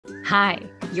Hi,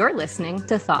 you're listening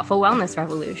to Thoughtful Wellness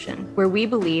Revolution, where we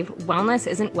believe wellness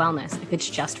isn't wellness if it's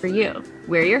just for you.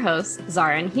 We're your hosts,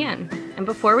 Zahra and Hien. And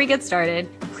before we get started,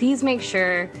 please make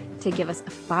sure to give us a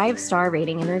 5-star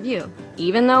rating and review.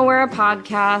 Even though we're a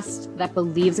podcast that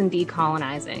believes in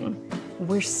decolonizing,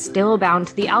 we're still bound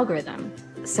to the algorithm.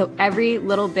 So every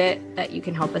little bit that you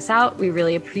can help us out, we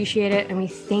really appreciate it. And we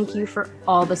thank you for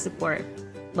all the support.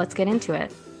 Let's get into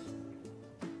it.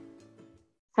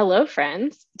 Hello,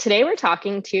 friends. Today we're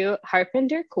talking to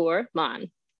Harpinder Kaur Mann,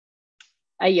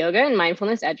 a yoga and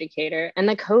mindfulness educator and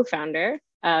the co-founder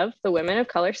of the Women of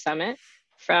Color Summit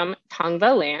from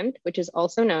Tongva Land, which is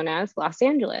also known as Los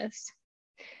Angeles.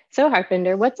 So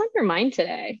Harpinder, what's on your mind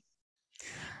today?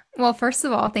 Well, first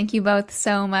of all, thank you both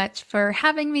so much for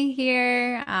having me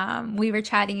here. We were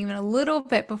chatting even a little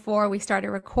bit before we started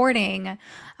recording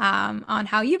on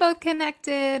how you both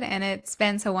connected, and it's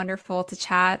been so wonderful to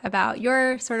chat about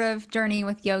your sort of journey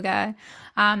with yoga.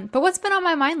 But what's been on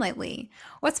my mind lately?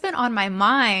 What's been on my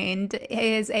mind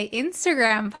is a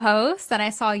Instagram post that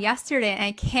I saw yesterday, and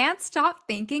I can't stop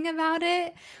thinking about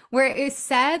it, where it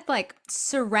said like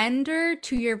surrender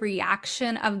to your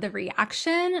reaction of the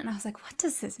reaction. And I was like, what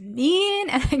does this mean?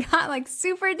 And I got like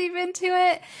super deep into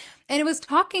it. And it was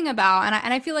talking about,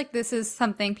 and I feel like this is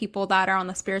something people that are on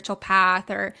the spiritual path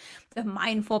or the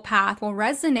mindful path will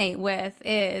resonate with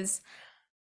is,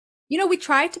 we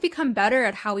try to become better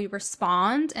at how we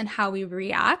respond and how we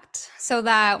react so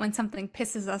that when something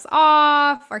pisses us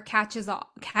off or catches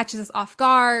us off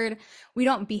guard, we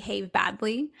don't behave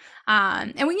badly.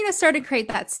 And we, start to create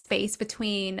that space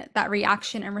between that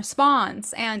reaction and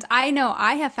response. And I know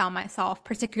I have found myself,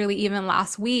 particularly even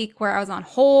last week, where I was on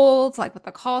hold, like with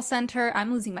the call center,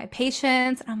 I'm losing my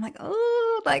patience. And I'm like,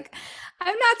 oh, like,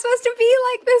 I'm not supposed to be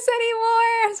like this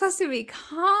anymore. I'm supposed to be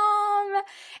calm.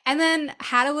 And then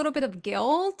had a little bit of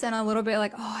guilt and a little bit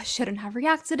like, oh, I shouldn't have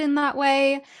reacted in that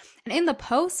way. And in the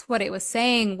post, what it was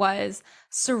saying was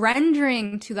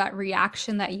surrendering to that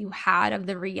reaction that you had of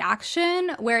the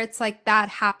reaction, where it's like that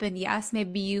happened. Yes,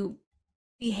 maybe you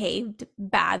behaved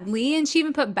badly. And she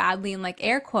even put badly in like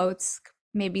air quotes.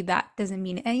 Maybe that doesn't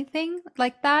mean anything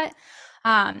like that.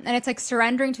 And it's like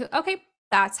surrendering to, okay,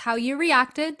 that's how you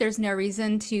reacted. There's no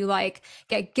reason to like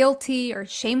get guilty or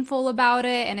shameful about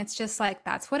it. And it's just like,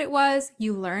 that's what it was.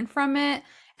 You learn from it.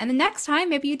 And the next time,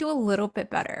 maybe you do a little bit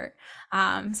better.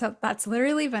 So that's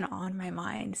literally been on my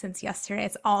mind since yesterday.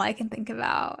 It's all I can think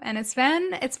about. And it's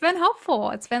been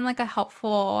helpful. It's been like a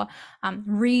helpful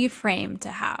reframe to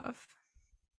have.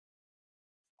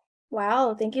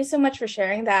 Wow, thank you so much for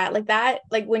sharing that.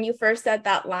 Like when you first said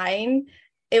that line,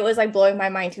 it was like blowing my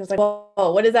mind. He was like,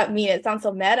 whoa, what does that mean? It sounds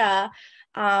so meta.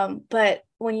 But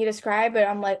when you describe it,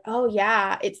 I'm like, oh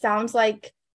yeah, it sounds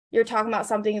like you're talking about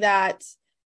something that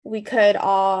we could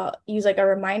all use like a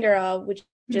reminder of, which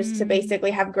just to basically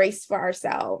have grace for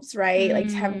ourselves, right? Like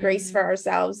to have grace for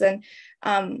ourselves and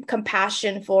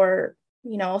compassion for,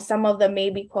 some of the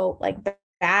maybe quote like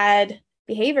bad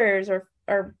behaviors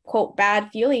or quote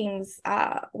bad feelings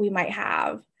we might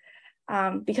have.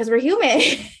 Because we're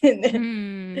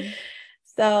human.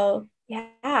 So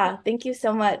yeah, thank you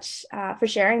so much for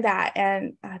sharing that.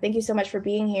 And thank you so much for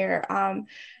being here.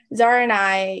 Zahra and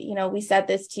I, we said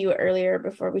this to you earlier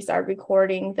before we started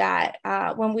recording that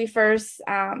when we first,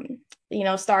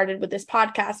 started with this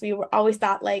podcast, we were always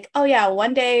thought like, oh yeah,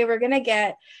 one day we're going to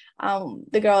get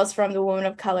the girls from the Women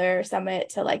of Color Summit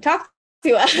to like talk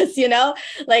to us,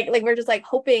 like we're just like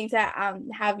hoping to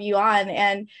have you on,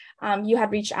 and you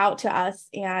had reached out to us,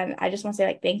 and I just want to say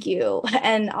like thank you,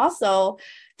 and also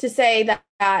to say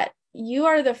that you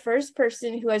are the first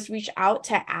person who has reached out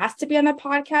to ask to be on the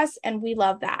podcast, and we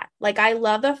love that. Like I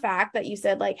love the fact that you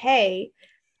said like, hey,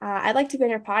 I'd like to be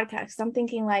on your podcast. So I'm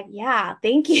thinking like, yeah,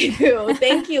 thank you.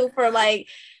 Thank you for like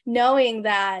knowing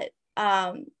that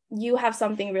you have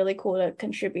something really cool to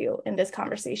contribute in this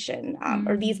conversation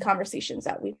or these conversations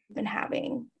that we've been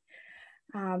having.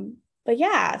 But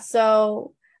yeah,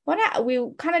 so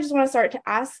we kind of just want to start to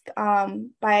ask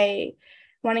by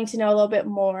wanting to know a little bit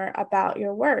more about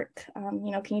your work.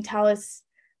 Can you tell us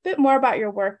a bit more about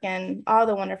your work and all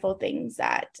the wonderful things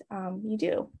that you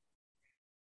do?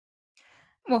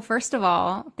 Well, first of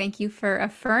all, thank you for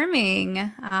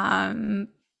affirming,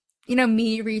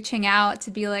 me reaching out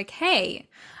to be like, hey,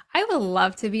 I would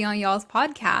love to be on y'all's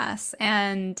podcast.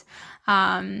 And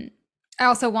I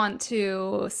also want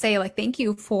to say like thank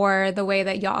you for the way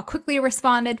that y'all quickly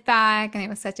responded back. And it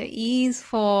was such an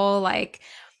easeful like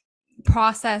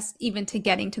process even to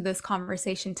getting to this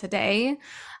conversation today.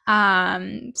 So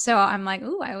I'm like,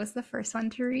 ooh, I was the first one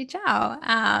to reach out.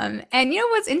 And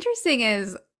what's interesting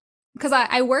is because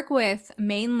I work with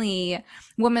mainly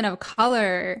women of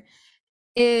color,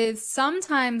 is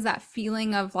sometimes that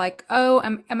feeling of like, oh,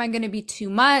 am I going to be too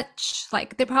much?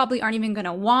 Like they probably aren't even going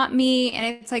to want me. And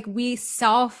it's like we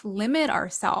self-limit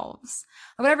ourselves.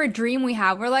 Whatever dream we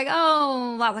have, we're like,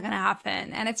 oh, that's not going to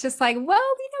happen. And it's just like, well,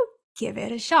 give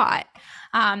it a shot.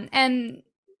 And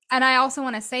I also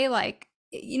want to say, like,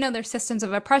 there's systems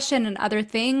of oppression and other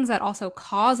things that also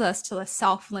cause us to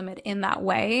self-limit in that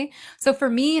way. So for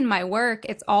me in my work,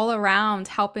 it's all around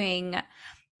helping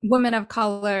women of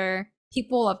color,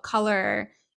 people of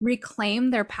color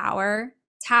reclaim their power,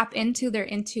 tap into their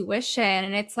intuition.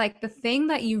 And it's like the thing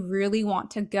that you really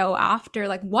want to go after.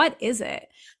 Like, what is it?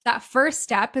 That first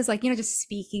step is like, just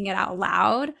speaking it out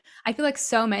loud. I feel like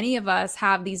so many of us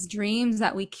have these dreams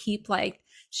that we keep like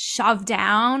shoved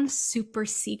down, super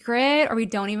secret, or we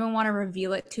don't even want to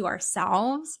reveal it to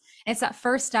ourselves. And it's that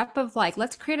first step of like,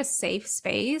 let's create a safe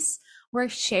space where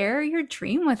share your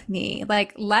dream with me.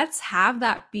 Like, let's have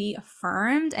that be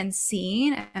affirmed and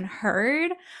seen and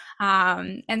heard.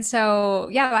 And so,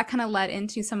 yeah, that kind of led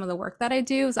into some of the work that I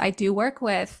do. Is I do work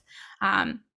with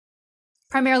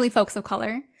primarily folks of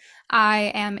color.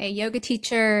 I am a yoga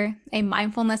teacher, a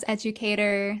mindfulness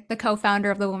educator, the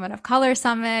co-founder of the Womxn of Color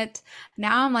Summit.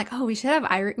 Now I'm like, oh, we should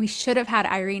have had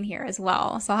Irene here as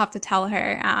well. So I'll have to tell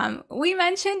her, we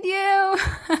mentioned you.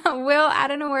 We'll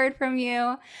add in a word from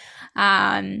you.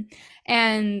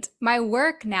 And my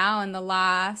work now in the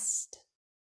last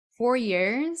 4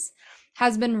 years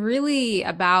has been really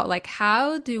about like,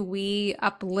 how do we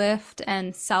uplift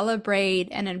and celebrate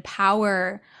and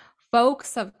empower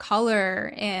folks of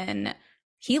color in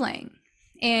healing,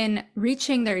 in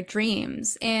reaching their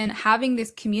dreams, in having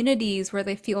these communities where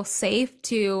they feel safe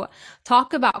to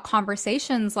talk about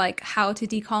conversations like how to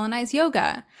decolonize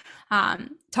yoga,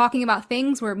 talking about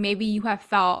things where maybe you have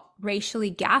felt racially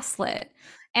gaslit.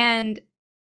 And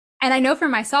I know for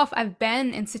myself, I've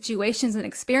been in situations and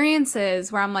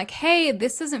experiences where I'm like, hey,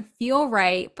 this doesn't feel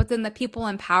right. But then the people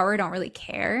in power don't really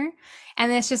care. And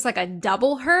then it's just like a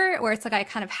double hurt where it's like I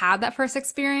kind of had that first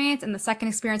experience and the second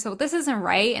experience, well, this isn't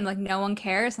right. And like no one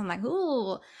cares. I'm like,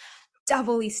 ooh,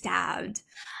 doubly stabbed.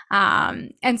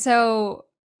 And so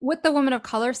with the Womxn of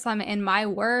Color Summit in my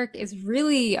work is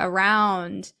really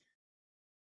around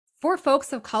for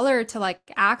folks of color to like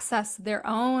access their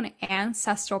own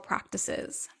ancestral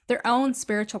practices, their own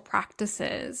spiritual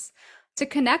practices, to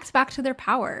connect back to their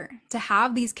power, to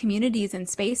have these communities and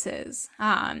spaces.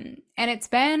 And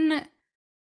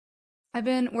I've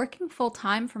been working full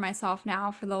time for myself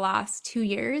now for the last 2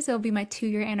 years. It'll be my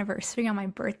 2-year anniversary on my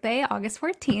birthday, August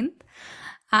 14th.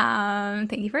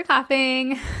 Thank you for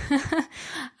clapping.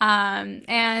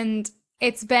 And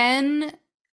it's been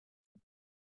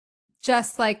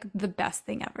just like the best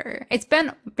thing ever. It's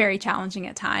been very challenging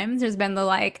at times. There's been the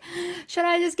like, should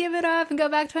I just give it up and go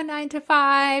back to a 9 to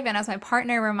 5? And as my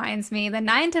partner reminds me, the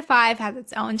 9 to 5 has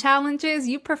its own challenges.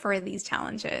 You prefer these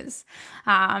challenges.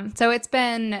 So it's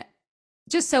been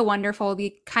just so wonderful.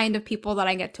 The kind of people that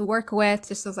I get to work with,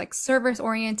 just those like service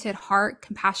oriented, heart,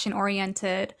 compassion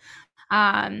oriented,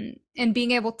 and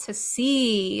being able to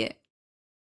see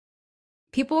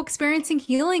people experiencing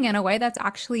healing in a way that's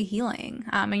actually healing.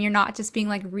 And you're not just being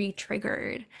like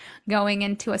re-triggered, going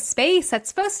into a space that's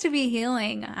supposed to be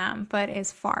healing, but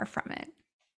is far from it.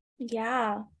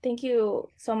 Yeah, thank you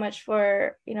so much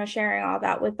for, sharing all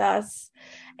that with us.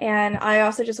 And I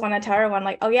also just want to tell everyone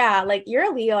like, oh yeah, like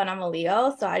you're a Leo and I'm a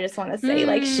Leo. So I just want to say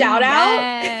like shout out.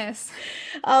 Yes.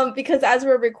 Because as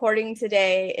we're recording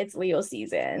today, it's Leo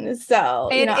season. So,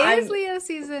 it is Leo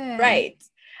season. Right.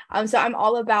 So I'm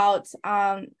all about,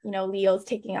 Leos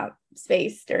taking up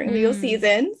space during Leo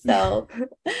season. So,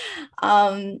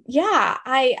 yeah,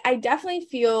 I definitely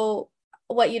feel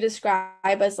what you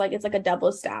describe as like, it's like a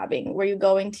double stabbing where you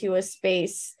go into a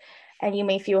space and you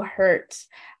may feel hurt.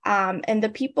 And the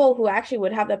people who actually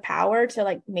would have the power to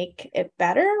like make it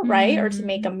better, right? Or to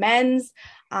make amends,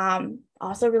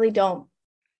 also really don't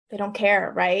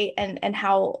care, right? And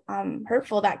how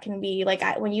hurtful that can be. Like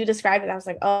when you described it, I was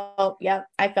like, oh yeah,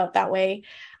 I felt that way.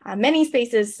 Many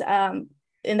spaces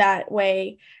in that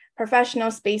way,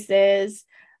 professional spaces,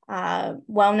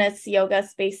 wellness yoga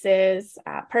spaces,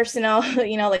 personal,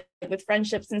 like with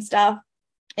friendships and stuff,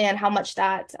 and how much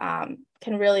that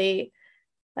can really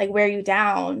like wear you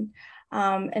down.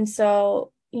 And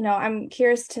so, I'm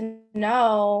curious to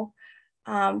know,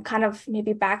 kind of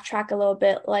maybe backtrack a little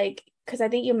bit, like, because I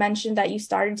think you mentioned that you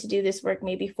started to do this work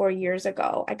maybe 4 years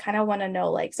ago. I kind of want to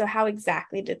know, like, so how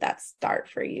exactly did that start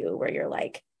for you, where you're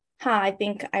like, I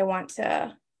think I want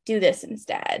to do this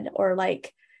instead, or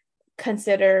like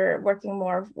consider working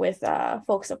more with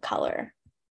folks of color?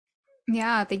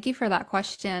 Yeah, thank you for that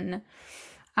question.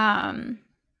 Um,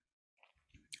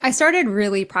 I started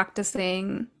really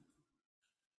practicing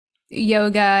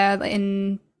yoga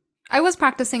in I was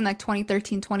practicing like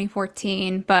 2013,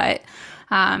 2014, but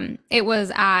it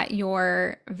was at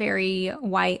your very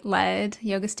white-led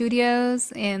yoga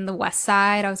studios in the West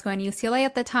Side. I was going to UCLA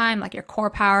at the time, like your Core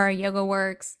Power, Yoga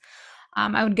Works.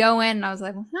 I would go in and I was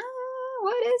like,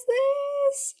 what is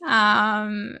this?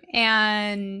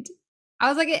 And I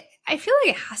was like, I feel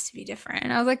like it has to be different.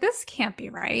 And I was like, this can't be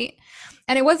right.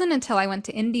 And it wasn't until I went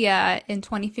to India in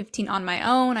 2015 on my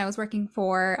own. I was working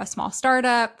for a small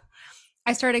startup.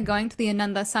 I started going to the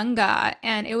Ananda Sangha,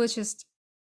 and it was just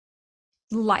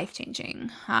life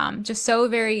changing. Just so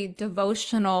very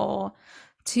devotional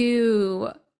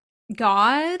to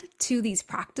God, to these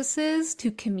practices, to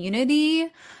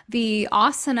community. The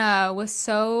asana was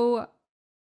so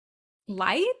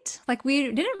light, like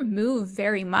we didn't move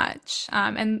very much.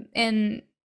 And in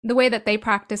the way that they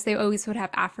practice, they always would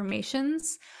have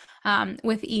affirmations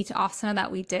with each asana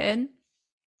that we did.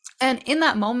 And in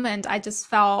that moment, I just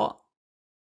felt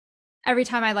every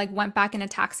time I like went back in a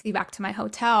taxi back to my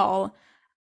hotel,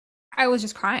 I was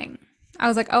just crying. I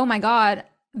was like, "Oh my God,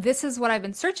 this is what I've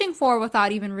been searching for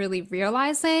without even really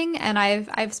realizing." And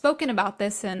I've spoken about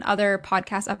this in other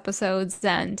podcast episodes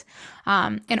and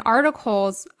in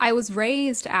articles. I was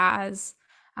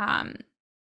um,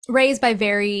 raised by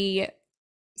very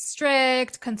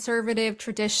strict, conservative,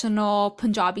 traditional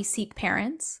Punjabi Sikh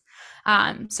parents.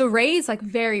 So raised like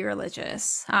very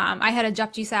religious. I had a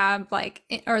Japji Sahib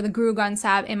or the Guru Granth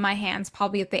Sahib in my hands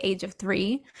probably at the age of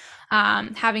 3,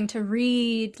 having to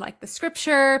read like the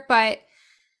scripture, but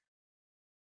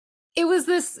it was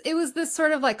this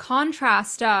sort of like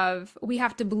contrast of we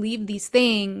have to believe these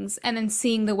things and then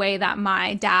seeing the way that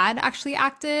my dad actually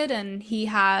acted, and he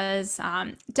has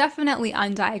definitely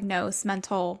undiagnosed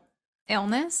mental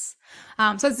illness.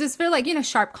 So it's this very like,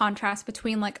 sharp contrast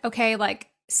between like, okay, like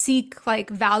seek like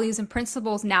values and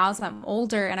principles now as I'm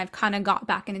older and I've kind of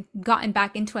gotten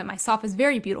back into it myself is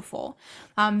very beautiful.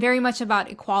 Very much about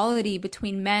equality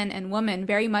between men and women,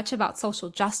 very much about social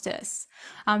justice,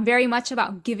 very much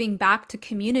about giving back to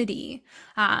community.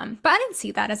 But I didn't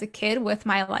see that as a kid with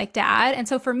my like dad. And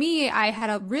so for me, I had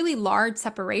a really large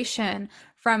separation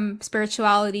from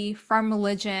spirituality, from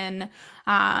religion.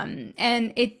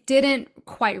 And it didn't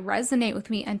quite resonate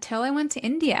with me until I went to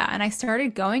India and I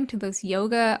started going to those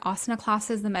yoga asana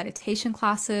classes, the meditation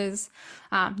classes,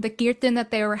 the kirtan that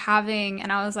they were having.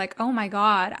 And I was like, oh my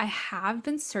God, I have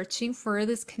been searching for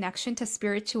this connection to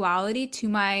spirituality,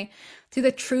 to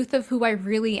the truth of who I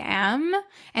really am.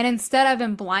 And instead, I've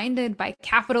been blinded by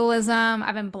capitalism.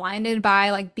 I've been blinded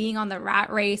by like being on the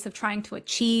rat race of trying to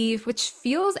achieve, which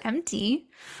feels empty.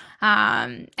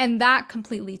 And that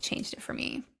completely changed it for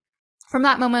me. From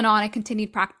that moment on, I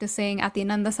continued practicing at the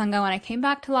Ananda Sangha when I came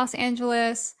back to Los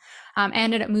Angeles. I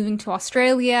ended up moving to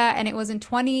Australia, and it was in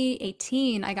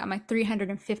 2018 I got my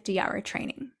 350-hour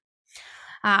training.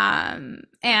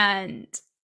 And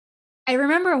I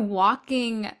remember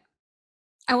walking,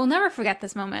 I will never forget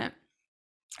this moment.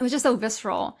 It was just so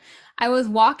visceral. I was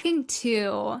walking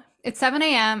it's 7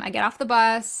 a.m. I get off the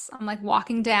bus. I'm like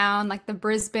walking down like the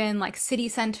Brisbane like city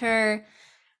center.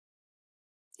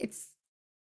 It's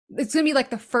gonna be like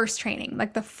the first training,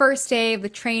 like the first day of the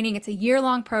training. It's a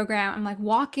year-long program. I'm like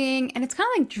walking and it's kind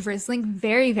of like drizzling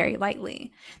very, very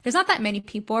lightly. There's not that many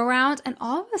people around, and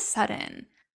all of a sudden,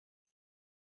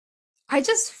 I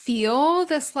just feel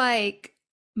this like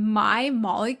my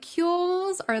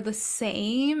molecules are the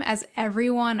same as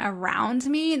everyone around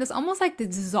me. This almost like the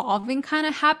dissolving kind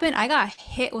of happened. I got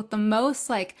hit with the most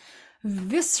like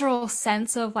visceral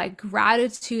sense of like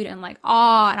gratitude and like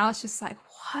awe. And I was just like,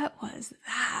 what was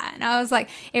that? And I was like,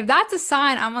 if that's a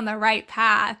sign I'm on the right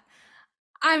path,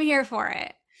 I'm here for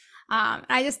it.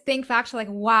 I just think back to like,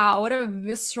 wow, what a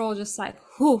visceral, just like,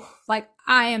 whew, like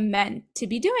I am meant to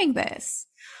be doing this.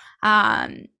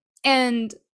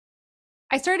 And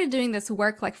I started doing this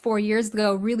work like 4 years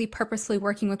ago, really purposely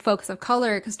working with folks of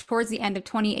color, because towards the end of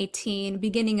 2018,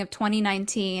 beginning of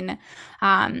 2019,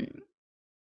 I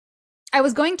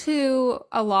was going to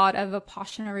a lot of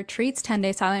Vipassana retreats,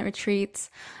 10-day silent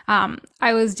retreats.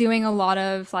 I was doing a lot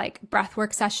of like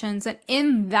breathwork sessions. And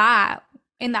in that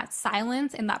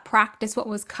silence, in that practice, what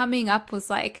was coming up was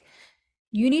like,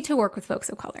 you need to work with folks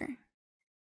of color.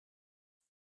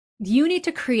 You need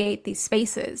to create these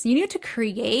spaces. You need to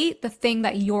create the thing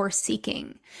that you're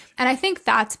seeking. And I think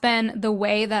that's been the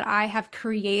way that I have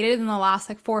created in the last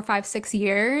like 4, 5, 6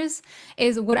 years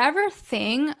is whatever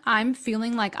thing I'm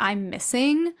feeling like I'm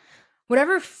missing,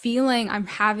 whatever feeling I'm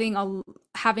having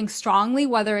having strongly,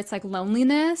 whether it's like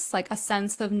loneliness, like a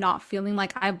sense of not feeling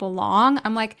like I belong,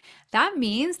 I'm like, that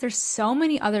means there's so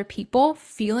many other people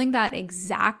feeling that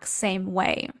exact same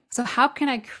way. So how can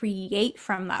I create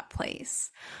from that place?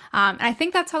 And I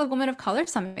think that's how the Women of Color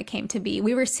Summit came to be.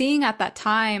 We were seeing at that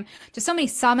time just so many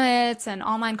summits and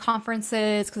online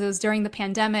conferences, because it was during the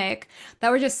pandemic,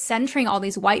 that were just centering all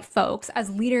these white folks as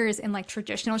leaders in like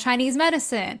traditional Chinese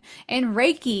medicine and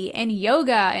Reiki and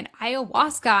yoga and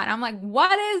ayahuasca. And I'm like,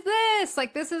 what is this?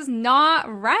 Like, this is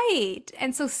not right.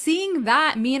 And so seeing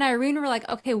that, me and Irene were like,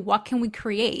 okay, what can we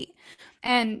create?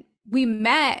 And we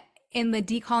met in the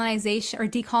decolonization or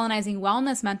decolonizing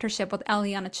wellness mentorship with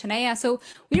Eliana Chinea. So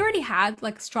we already had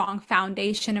like strong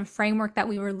foundation and framework that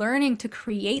we were learning to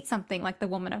create something like the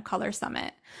Women of Color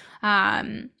Summit.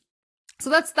 So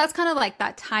that's kind of like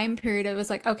that time period. It was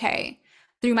like, okay,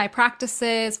 through my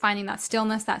practices, finding that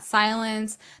stillness, that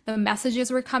silence, the messages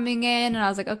were coming in, and I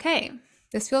was like, okay,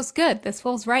 this feels good. This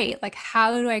feels right. Like,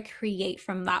 how do I create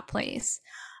from that place?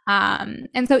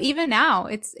 And so even now,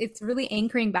 it's really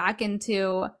anchoring back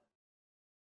into,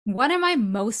 what am I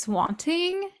most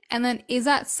wanting? And then is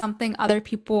that something other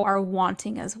people are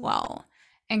wanting as well?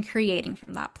 And creating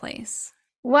from that place.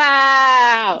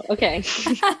 Wow. Okay.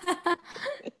 Sorry,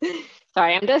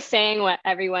 I'm just saying what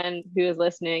everyone who is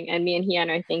listening and me and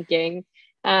Hien are thinking,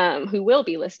 who will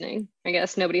be listening. I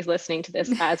guess nobody's listening to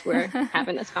this as we're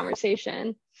having this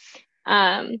conversation.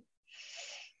 I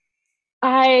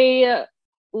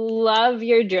love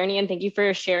your journey, and thank you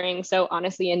for sharing so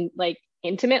honestly and like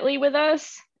intimately with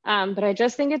us. But I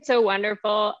just think it's so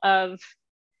wonderful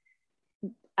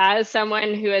as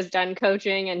someone who has done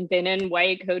coaching and been in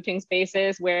white coaching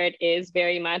spaces where it is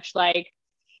very much like,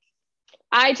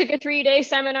 I took a 3-day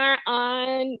seminar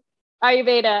on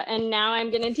Ayurveda and now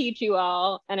I'm going to teach you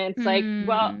all. And it's like,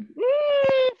 well,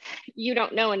 you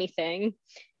don't know anything.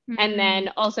 And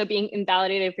then also being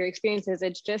invalidated for your experiences.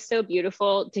 It's just so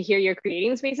beautiful to hear you're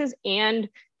creating spaces and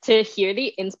to hear the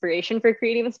inspiration for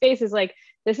creating the spaces. Like,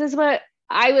 this is what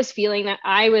I was feeling that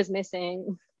I was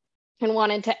missing and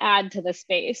wanted to add to the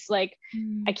space. Like,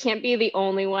 I can't be the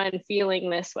only one feeling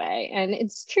this way. And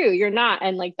it's true, you're not.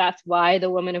 And like, that's why the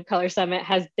Women of Color Summit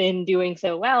has been doing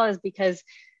so well, is because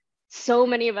so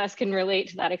many of us can relate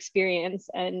to that experience.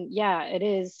 And yeah, it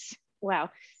is. Wow.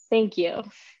 Thank you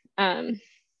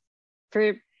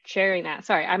for sharing that.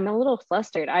 Sorry, I'm a little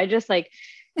flustered. I just like,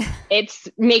 it's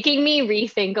making me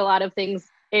rethink a lot of things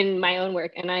in my own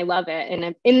work, and I love it,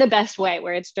 and in the best way,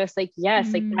 where it's just like,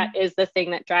 yes, like that is the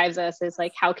thing that drives us, is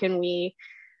like, how can we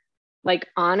like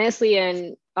honestly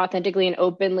and authentically and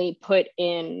openly put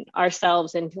in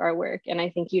ourselves into our work? And I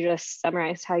think you just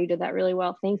summarized how you did that really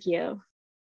well. Thank you.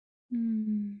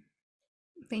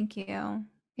 Thank you.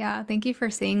 Yeah, thank you for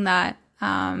seeing that.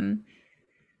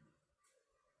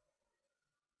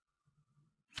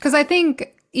 Because I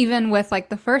think even with like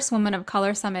the first Women of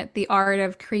Color Summit, the art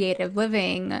of creative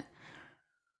living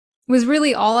was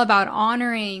really all about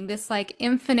honoring this like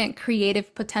infinite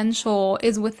creative potential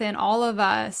is within all of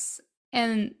us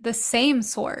and the same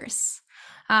source.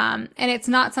 And it's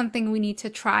not something we need to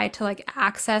try to like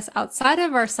access outside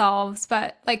of ourselves,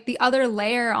 but like the other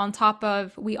layer on top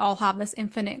of, we all have this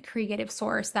infinite creative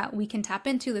source that we can tap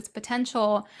into, this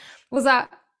potential, was that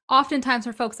oftentimes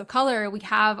for folks of color, we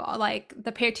have like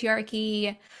the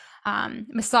patriarchy,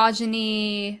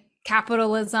 misogyny,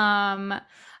 capitalism.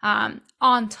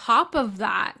 On top of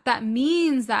that, that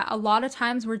means that a lot of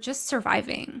times we're just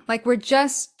surviving. Like, we're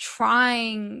just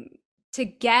trying to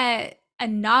get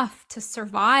enough to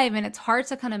survive. And it's hard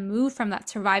to kind of move from that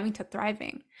surviving to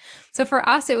thriving. So for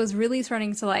us, it was really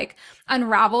starting to like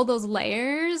unravel those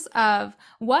layers of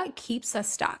what keeps us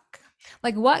stuck.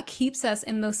 Like, what keeps us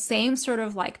in those same sort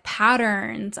of like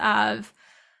patterns of,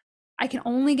 I can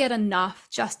only get enough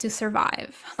just to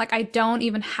survive. Like, I don't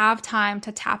even have time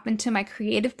to tap into my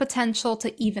creative potential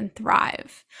to even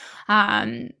thrive.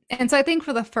 And so I think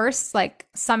for the first like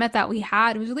summit that we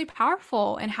had, it was really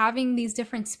powerful, and having these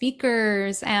different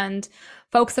speakers and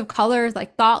folks of color,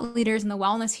 like thought leaders in the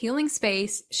wellness healing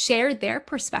space, shared their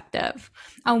perspective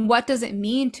on what does it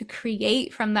mean to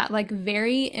create from that like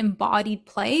very embodied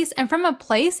place, and from a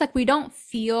place like we don't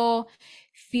feel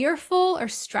fearful or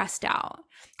stressed out.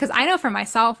 Because I know for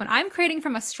myself, when I'm creating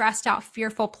from a stressed out,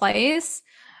 fearful place,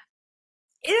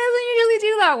 it doesn't usually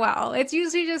do that well. It's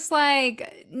usually just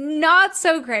like not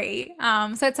so great.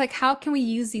 So it's like, how can we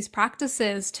use these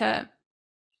practices to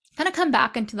kind of come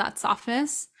back into that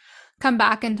softness, come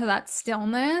back into that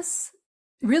stillness,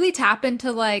 really tap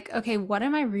into like, okay, what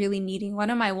am I really needing? What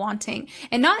am I wanting?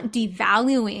 And not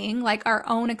devaluing like our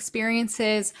own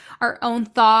experiences, our own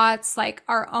thoughts, like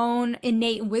our own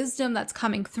innate wisdom that's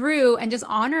coming through, and just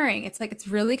honoring. It's like, it's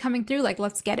really coming through. Like,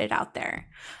 let's get it out there.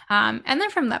 And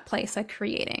then from that place, like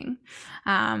creating.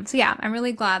 So yeah, I'm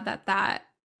really glad that that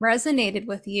resonated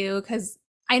with you, because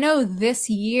I know this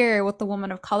year with the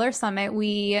Woman of Color Summit,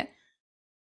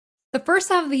 the first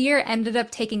half of the year ended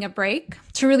up taking a break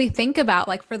to really think about,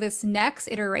 like, for this next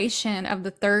iteration of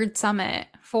the third summit,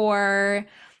 for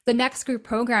the next group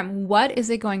program, what is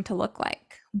it going to look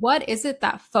like? What is it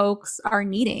that folks are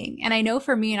needing? And I know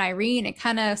for me and Irene, it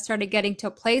kind of started getting to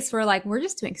a place where like, we're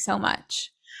just doing so much.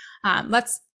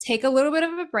 Let's take a little bit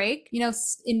of a break, you know,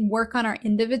 in work on our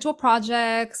individual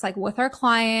projects, like with our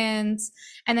clients,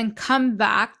 and then come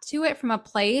back to it from a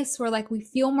place where like we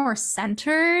feel more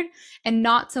centered and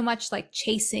not so much like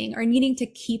chasing or needing to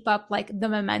keep up like the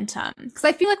momentum. Because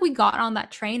I feel like we got on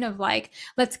that train of like,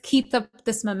 let's keep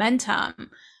this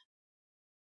momentum.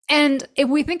 And if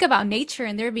we think about nature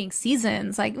and there being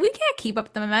seasons, like we can't keep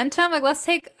up the momentum. Like, let's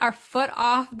take our foot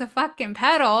off the fucking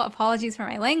pedal, apologies for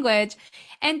my language,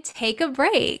 and take a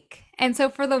break. And so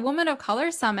for the Woman of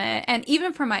Color Summit, and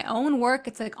even for my own work,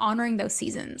 it's like honoring those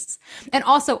seasons. And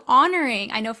also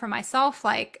honoring, I know for myself,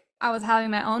 like I was having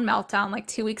my own meltdown like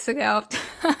 2 weeks ago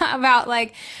about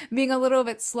like being a little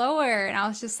bit slower. And I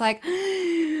was just like,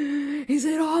 is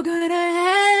it all gonna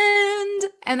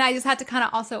end? And I just had to kind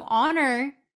of also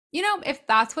honor, you know, if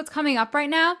that's what's coming up right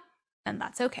now, then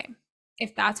that's okay.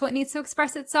 If that's what needs to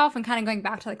express itself, and kind of going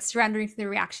back to like surrendering to the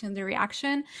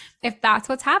reaction, if that's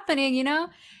what's happening, you know,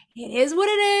 it is what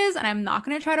it is. And I'm not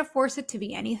going to try to force it to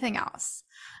be anything else.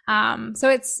 So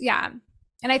it's, yeah.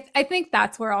 And I think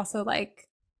that's where also like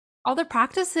all the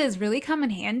practices really come in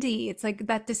handy. It's like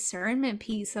that discernment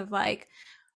piece of like,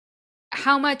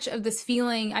 how much of this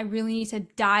feeling I really need to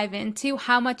dive into,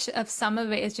 how much of some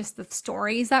of it is just the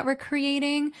stories that we're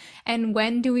creating, and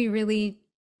when do we really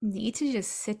need to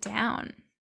just sit down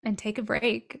and take a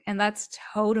break, and that's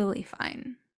totally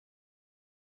fine.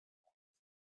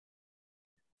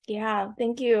 Yeah,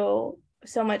 thank you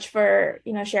so much for,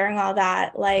 sharing all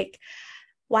that. Like,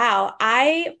 wow,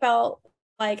 I felt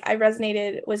like I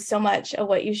resonated with so much of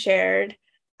what you shared.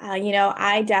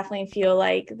 I definitely feel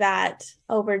like that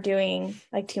overdoing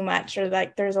like too much, or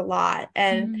like there's a lot,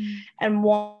 and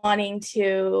wanting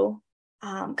to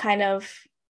kind of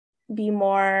be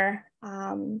more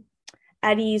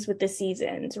at ease with the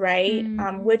seasons, right?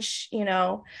 Which,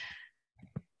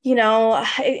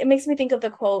 it makes me think of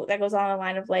the quote that goes on the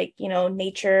line of like,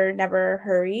 nature never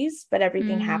hurries, but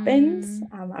everything happens.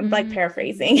 I'm like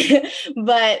paraphrasing,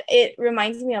 but it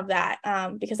reminds me of that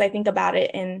because I think about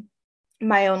it in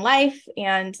my own life,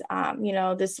 and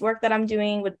this work that I'm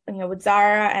doing with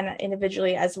Zahra and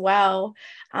individually as well.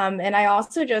 And I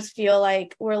also just feel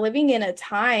like we're living in a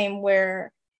time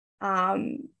where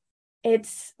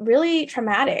it's really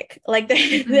traumatic. Like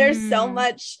there's so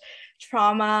much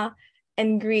trauma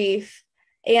and grief,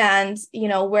 and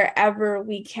wherever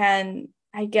we can,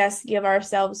 I guess, give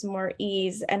ourselves more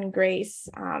ease and grace,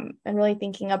 and really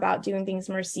thinking about doing things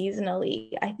more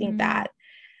seasonally, I think that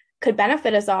could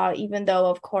benefit us all, even though,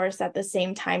 of course, at the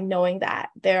same time, knowing that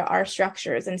there are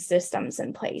structures and systems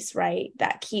in place, right,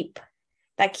 that keep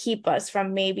us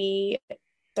from maybe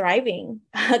thriving.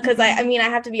 Because I mean, I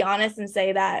have to be honest and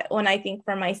say that when I think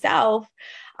for myself,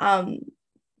 and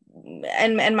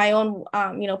my own,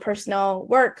 personal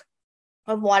work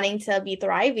of wanting to be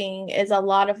thriving, is a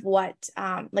lot of what,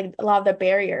 like a lot of the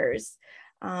barriers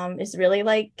is really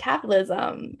like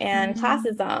capitalism and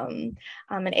classism,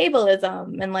 and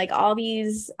ableism, and like all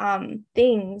these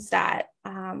things that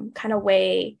kind of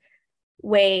weigh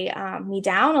me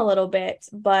down a little bit.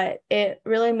 But it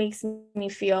really makes me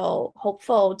feel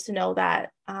hopeful to know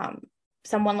that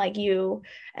someone like you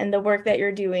and the work that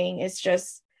you're doing is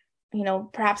just,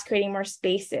 perhaps creating more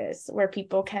spaces where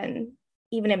people can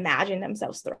even imagine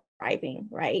themselves thriving,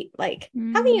 right? Like,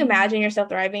 how can you imagine yourself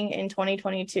thriving in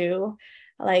 2022?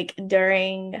 Like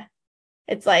during,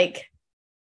 it's like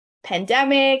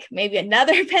pandemic, maybe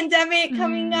another pandemic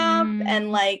coming up,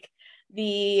 and like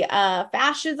the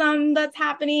fascism that's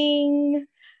happening,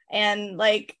 and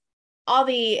like all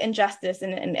the injustice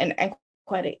and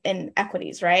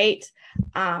inequities, right?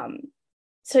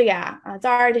 So yeah,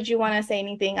 Zahra, did you want to say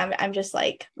anything? I'm just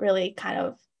like really kind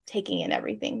of taking in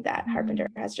everything that Harpinder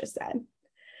has just said.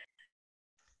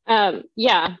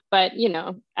 Yeah, but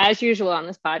as usual on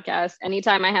this podcast,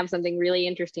 anytime I have something really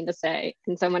interesting to say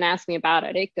and someone asks me about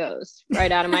it, it goes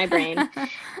right out of my brain.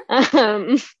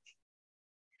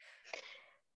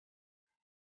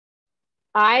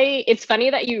 It's funny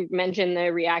that you mentioned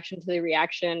the reaction to the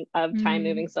reaction of time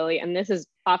moving Mm. slowly, and this is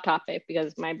off topic because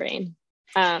of my brain.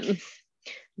 Um,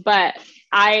 but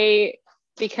I,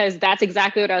 because that's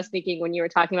exactly what I was thinking when you were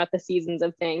talking about the seasons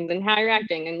of things and how you're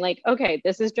acting, and like, okay,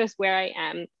 this is just where I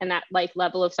am, and that like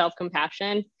level of self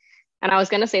compassion. And I was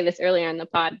gonna say this earlier in the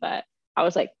pod, but I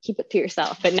was like, keep it to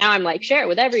yourself. But now I'm like, share it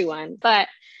with everyone. But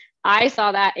I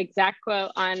saw that exact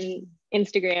quote on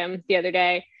Instagram the other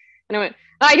day, and I went,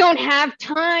 I don't have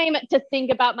time to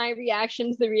think about my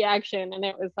reaction to the reaction. And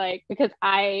it was like, because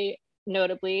I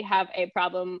notably have a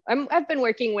problem. I've been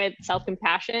working with self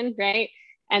compassion, right?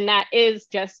 And that is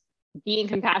just being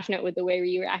compassionate with the way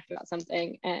you react about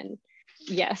something. And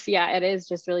yes, yeah, it is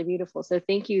just really beautiful. So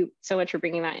thank you so much for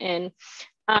bringing that in.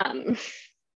 Um,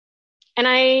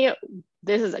 and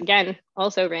this is again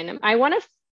also random. I want to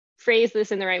phrase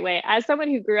this in the right way. As someone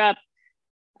who grew up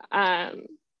um,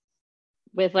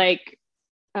 with like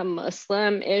a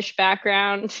Muslim-ish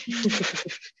background,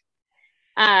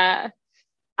 I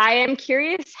am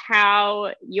curious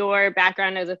how your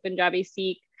background as a Punjabi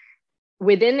Sikh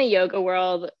within the yoga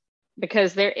world,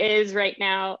 because there is right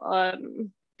now,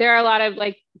 there are a lot of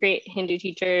like great Hindu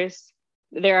teachers.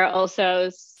 There are also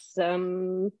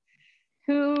some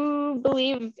who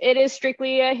believe it is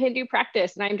strictly a Hindu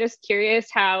practice. And I'm just curious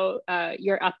how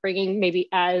your upbringing, maybe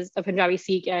as a Punjabi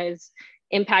Sikh, has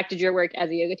impacted your work as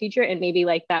a yoga teacher, and maybe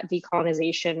like that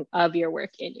decolonization of your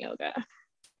work in yoga.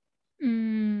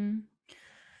 Mm.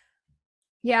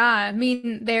 Yeah, I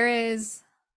mean, there is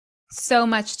so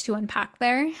much to unpack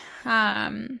there.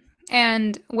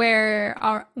 And where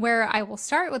I will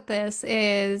start with this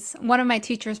is one of my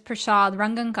teachers, Prashad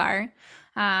Rangankar,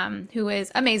 who is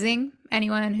amazing.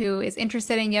 Anyone who is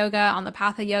interested in yoga, on the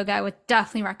path of yoga, I would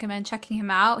definitely recommend checking him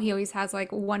out. He always has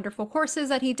like wonderful courses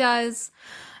that he does.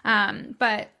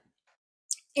 But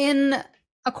in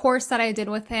a course that I did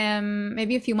with him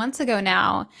maybe a few months ago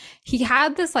now, he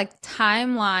had this like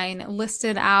timeline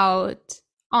listed out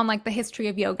on like the history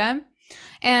of yoga.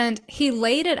 And he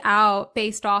laid it out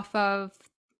based off of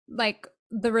like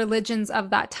the religions of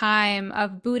that time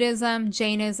of Buddhism,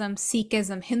 Jainism,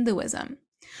 Sikhism, Hinduism.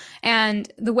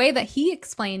 And the way that he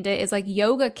explained it is like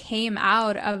yoga came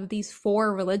out of these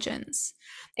four religions.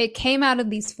 It came out of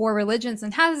these four religions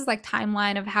and has this like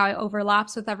timeline of how it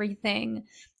overlaps with everything.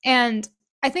 And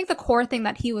I think the core thing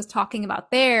that he was talking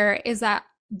about there is that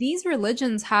these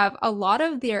religions have a lot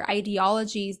of their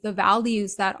ideologies, the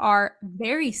values that are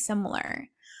very similar.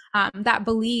 That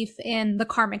belief in the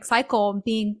karmic cycle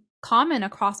being common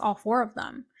across all four of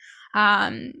them.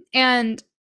 And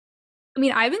I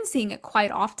mean, I've been seeing it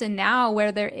quite often now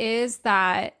where there is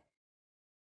that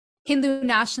Hindu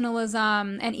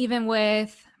nationalism, and even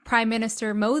with Prime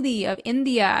Minister Modi of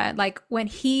India, like when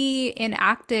he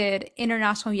enacted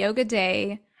International Yoga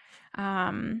Day,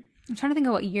 I'm trying to think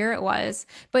of what year it was,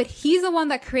 but he's the one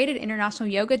that created International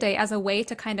Yoga Day as a way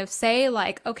to kind of say,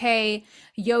 like, okay,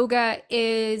 yoga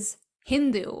is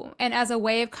Hindu, and as a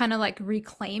way of kind of like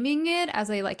reclaiming it as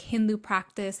a like Hindu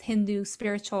practice, Hindu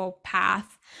spiritual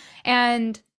path.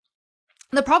 And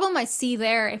the problem I see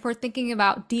there, if we're thinking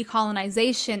about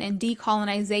decolonization and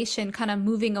decolonization kind of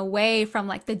moving away from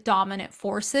like the dominant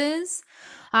forces,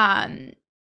 um,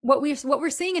 what we're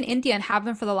seeing in India and have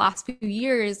been for the last few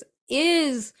years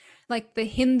is like the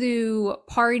Hindu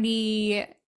party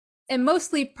and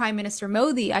mostly Prime Minister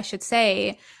Modi, I should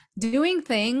say, doing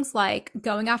things like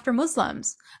going after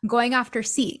Muslims, going after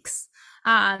Sikhs,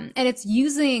 and it's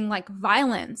using like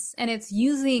violence, and it's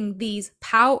using these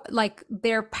like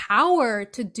their power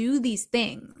to do these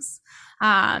things.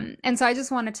 And so I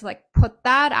just wanted to like put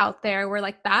that out there where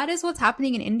like that is what's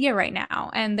happening in India right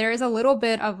now. And there is a little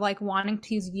bit of like wanting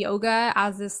to use yoga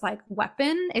as this like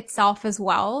weapon itself as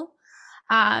well.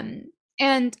 Um,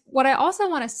 and what I also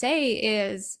want to say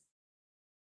is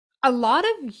a lot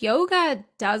of yoga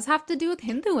does have to do with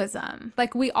Hinduism.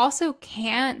 Like, we also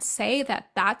can't say that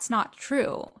that's not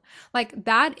true. Like,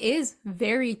 that is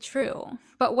very true.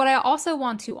 But what I also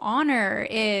want to honor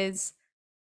is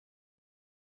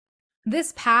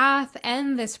this path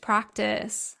and this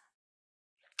practice.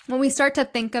 When we start to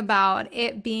think about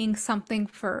it being something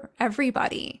for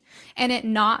everybody and it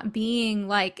not being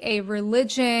like a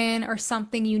religion or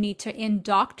something you need to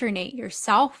indoctrinate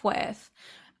yourself with,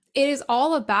 it is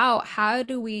all about how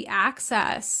do we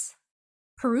access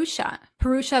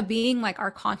Purusha being like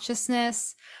our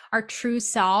consciousness, our true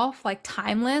self, like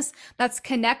timeless, that's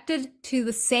connected to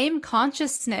the same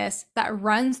consciousness that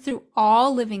runs through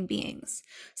all living beings.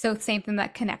 So same thing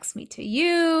that connects me to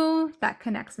you, that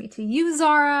connects me to you,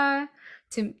 Zahra,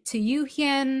 to you,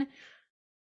 Hien.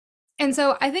 And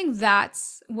so I think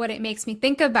that's what it makes me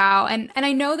think about. And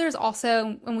I know there's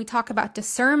also, when we talk about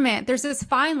discernment, there's this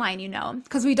fine line,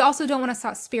 because we also don't want to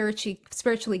start spiritually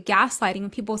gaslighting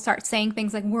when people start saying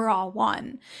things like we're all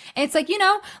one. And it's like,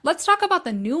 let's talk about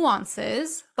the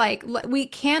nuances. Like we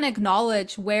can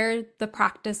acknowledge where the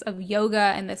practice of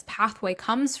yoga and this pathway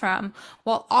comes from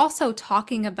while also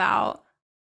talking about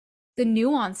the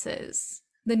nuances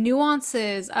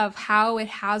of how it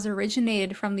has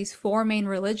originated from these four main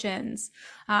religions.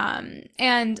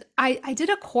 And I did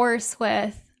a course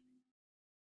with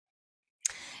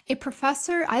a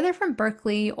professor either from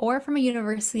Berkeley or from a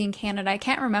university in Canada. I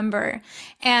can't remember.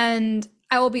 And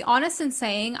I will be honest in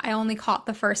saying I only caught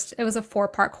the first, it was a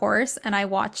 4-part course, and I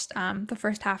watched the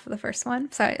first half of the first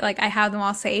one. So like I have them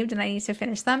all saved and I need to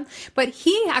finish them. But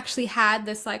he actually had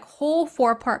this like whole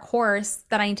 4-part course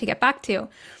that I need to get back to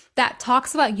that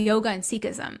talks about yoga and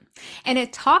Sikhism. And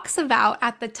it talks about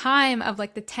at the time of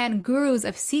like the 10 gurus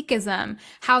of Sikhism,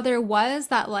 how there was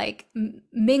that like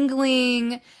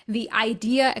mingling, the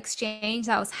idea exchange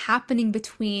that was happening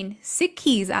between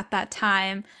Sikhs at that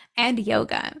time and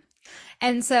yoga.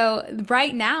 And so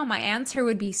right now, my answer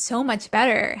would be so much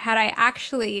better had I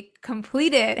actually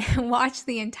completed and watched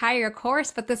the entire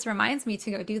course. But this reminds me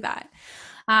to go do that.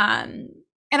 And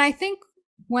I think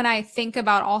when I think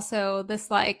about also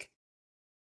this like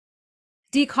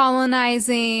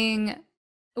decolonizing,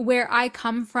 where I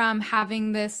come from,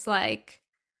 having this like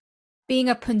being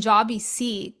a Punjabi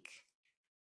Sikh,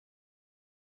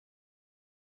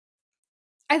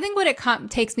 I think what it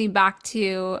takes me back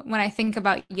to when I think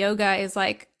about yoga is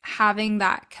like having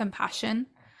that compassion,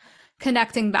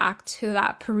 connecting back to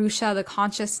that Purusha, the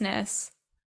consciousness,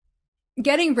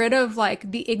 getting rid of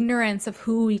like the ignorance of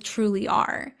who we truly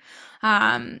are.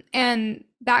 And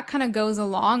that kind of goes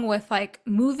along with like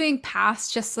moving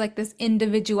past just like this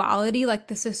individuality, like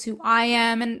this is who I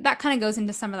am. And that kind of goes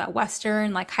into some of that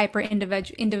Western, like hyper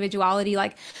individuality,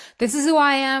 like this is who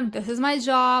I am, this is my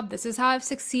job, this is how I've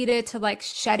succeeded, to like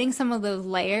shedding some of those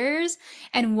layers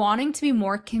and wanting to be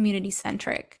more community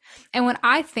centric. And when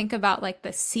I think about like the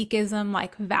Sikhism,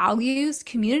 like values,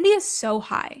 community is so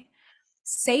high.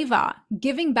 Seva,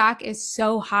 giving back is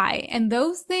so high. And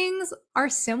those things are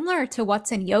similar to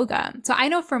what's in yoga. So I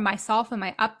know for myself and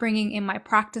my upbringing in my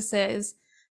practices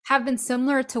have been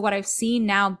similar to what I've seen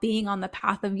now being on the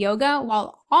path of yoga.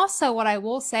 While also what I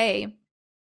will say,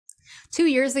 2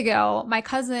 years ago, my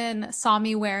cousin saw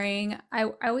me wearing, I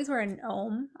always wear an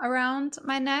om around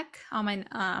my neck on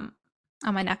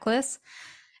my necklace.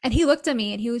 And he looked at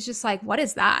me and he was just like, what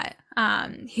is that?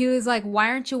 He was like, why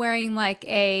aren't you wearing like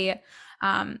a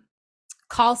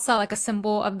Khalsa, like a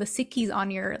symbol of the Sikhs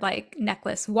on your like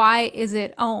necklace? Why is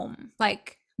it Om?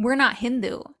 Like, we're not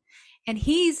Hindu. And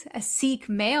he's a Sikh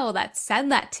male that said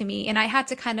that to me. And I had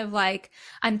to kind of like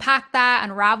unpack that,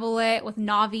 unravel it with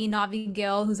Navi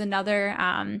Gill, who's another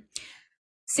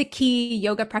Sikhi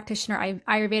yoga practitioner,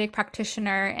 Ayurvedic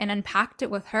practitioner, and unpacked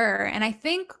it with her. And I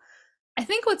think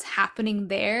what's happening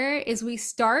there is we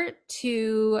start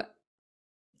to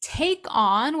take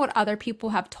on what other people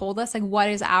have told us, like what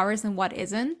is ours and what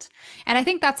isn't. And I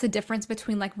think that's the difference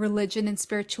between like religion and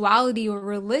spirituality, where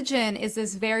religion is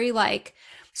this very like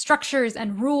structures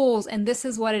and rules and this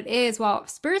is what it is, while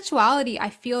spirituality, I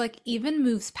feel like, even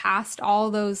moves past all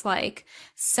those like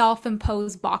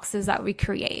self-imposed boxes that we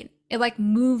create. It like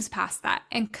moves past that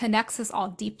and connects us all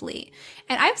deeply.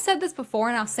 And I've said this before,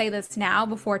 and I'll say this now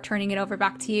before turning it over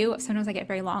back to you. Sometimes I get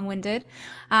very long-winded.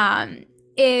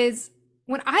 Is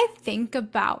when I think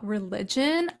about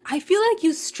religion, I feel like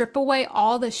you strip away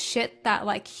all the shit that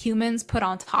like humans put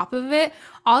on top of it.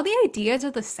 All the ideas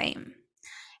are the same.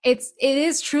 It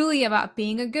is truly about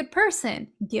being a good person,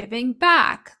 giving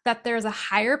back, that there's a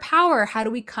higher power. How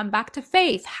do we come back to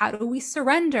faith? How do we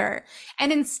surrender?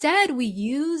 And instead we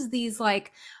use these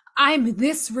like, I'm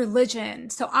this religion,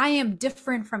 so I am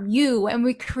different from you. And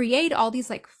we create all these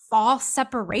like false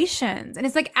separations. And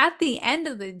it's like, at the end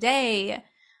of the day,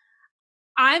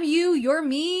 I'm you, you're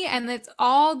me, and it's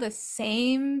all the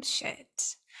same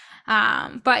shit.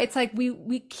 But it's like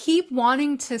we keep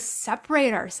wanting to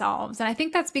separate ourselves. And I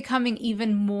think that's becoming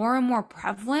even more and more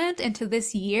prevalent into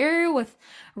this year with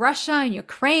Russia and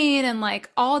Ukraine and like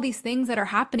all these things that are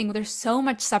happening where there's so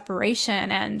much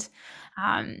separation. And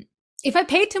if I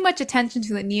pay too much attention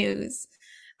to the news,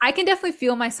 I can definitely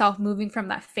feel myself moving from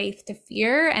that faith to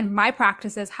fear. And my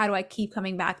practice is, how do I keep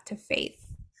coming back to faith?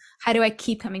 How do I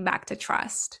keep coming back to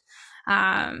trust?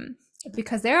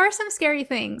 Because there are some scary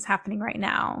things happening right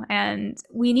now, and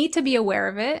we need to be aware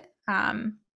of it.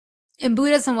 In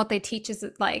Buddhism, what they teach is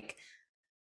like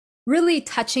really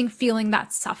touching, feeling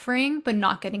that suffering, but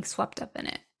not getting swept up in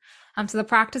it. So the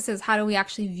practice is, how do we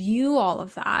actually view all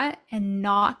of that and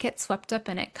not get swept up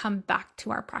in it, come back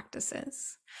to our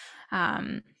practices.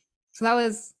 So that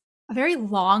was a very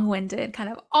long-winded,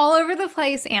 kind of all over the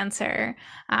place answer,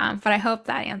 but I hope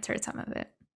that answered some of it.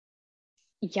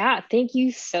 Yeah, thank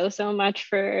you so much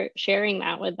for sharing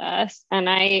that with us. And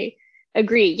I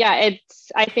agree. Yeah,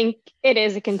 I think it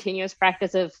is a continuous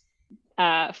practice of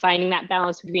finding that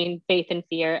balance between faith and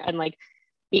fear, and like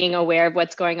being aware of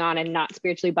what's going on and not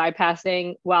spiritually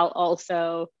bypassing, while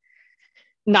also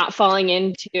not falling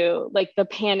into like the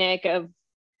panic of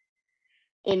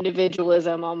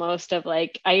individualism, almost, of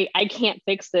like, I can't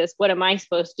fix this. What am I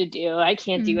supposed to do? I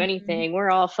can't do anything.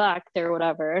 We're all fucked or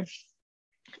whatever.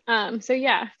 So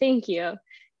yeah, thank you.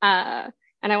 And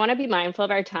I want to be mindful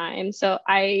of our time. So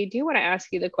I do want to ask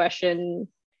you the question,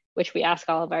 which we ask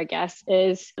all of our guests,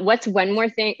 is what's one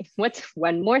thing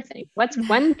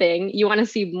you want to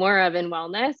see more of in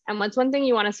wellness, and what's one thing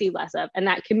you want to see less of? And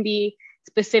that can be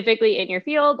specifically in your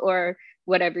field or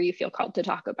whatever you feel called to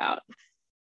talk about.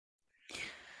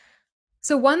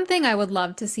 So one thing I would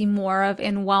love to see more of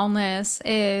in wellness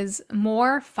is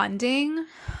more funding,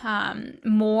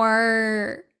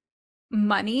 more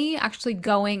money actually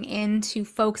going into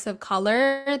folks of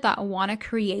color that want to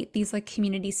create these like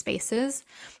community spaces,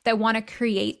 that want to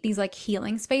create these like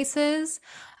healing spaces.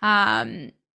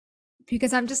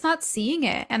 Because I'm just not seeing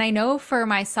it. And I know for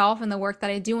myself and the work that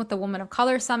I do with the Women of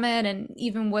Color Summit, and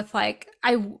even with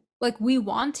we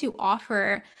want to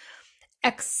offer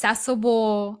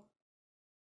accessible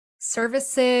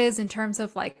services in terms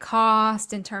of like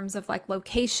cost, in terms of like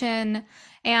location.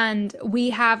 And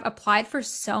we have applied for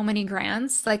so many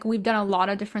grants. Like, we've done a lot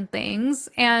of different things.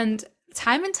 And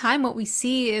time and time, what we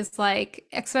see is like,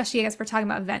 especially I guess we're talking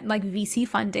about like VC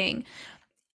funding,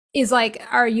 is like,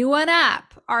 are you an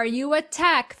app? Are you a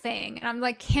tech thing? And I'm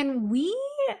like, can we,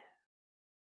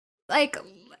 like,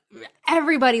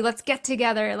 everybody, let's get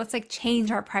together, let's like change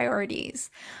our priorities.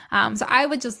 So I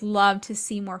would just love to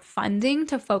see more funding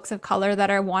to folks of color that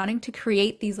are wanting to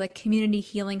create these like community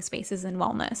healing spaces in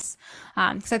wellness,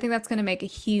 because I think that's going to make a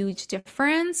huge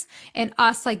difference in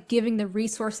us like giving the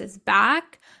resources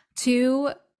back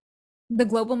to the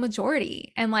global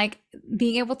majority, and like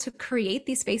being able to create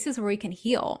these spaces where we can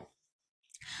heal.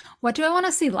 What do I want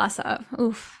to see less of?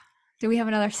 Oof, do we have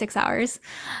another 6 hours?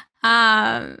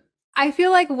 I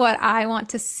feel like what I want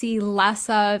to see less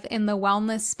of in the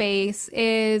wellness space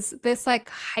is this like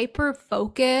hyper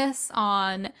focus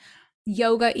on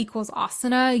yoga equals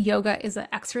asana. Yoga is an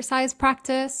exercise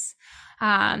practice,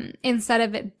 instead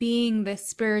of it being this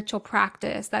spiritual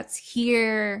practice that's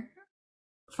here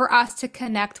for us to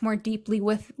connect more deeply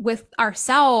with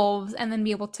ourselves, and then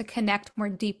be able to connect more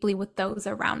deeply with those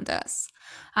around us.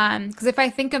 Because if I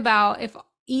think about, if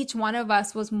each one of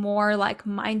us was more like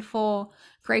mindful,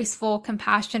 graceful,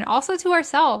 compassionate, also to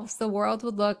ourselves, the world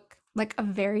would look like a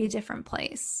very different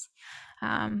place.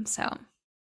 So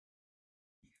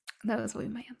those will be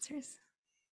my answers.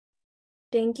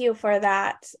 Thank you for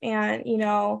that. And,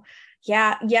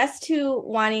 yes to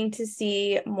wanting to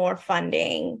see more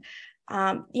funding.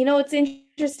 What's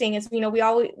interesting is, we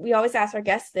always ask our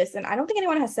guests this, and I don't think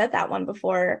anyone has said that one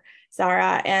before,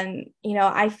 Zahra. And,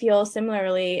 I feel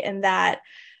similarly in that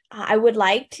I would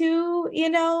like to,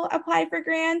 apply for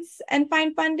grants and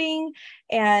find funding.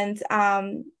 And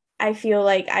I feel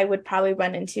like I would probably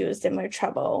run into a similar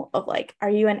trouble of like, are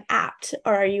you an app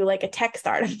or are you like a tech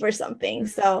startup or something?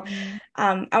 So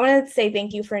I want to say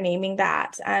thank you for naming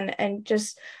that, and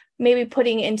just maybe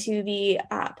putting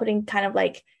kind of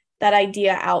like that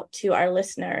idea out to our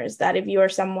listeners, that if you are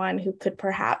someone who could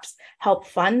perhaps help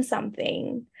fund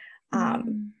something,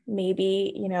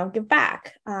 maybe, give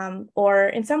back, or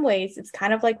in some ways it's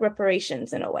kind of like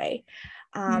reparations in a way.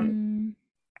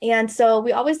 And so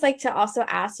we always like to also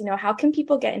ask, how can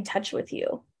people get in touch with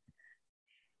you?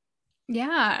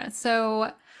 Yeah.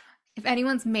 So if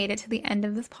anyone's made it to the end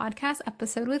of this podcast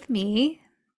episode with me,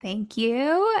 thank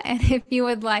you. And if you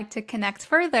would like to connect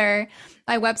further,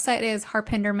 my website is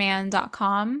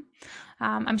harpindermann.com.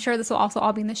 I'm sure this will also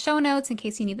all be in the show notes in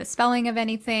case you need the spelling of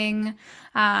anything.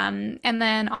 And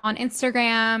then on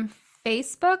Instagram,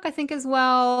 Facebook, I think as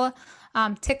well.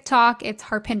 TikTok, it's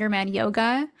Harpinder Mann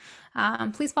Yoga.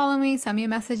 Please follow me, send me a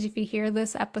message if you hear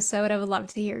this episode. I would love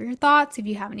to hear your thoughts if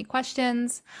you have any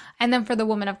questions. And then for the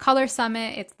Women of Color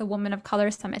Summit, it's the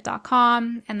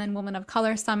womenofcolorsummit.com, and then Women of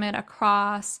Color Summit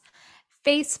across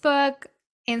Facebook,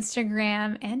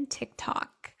 Instagram, and TikTok.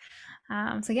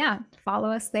 So yeah, follow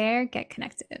us there, get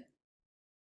connected.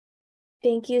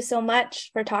 Thank you so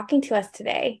much for talking to us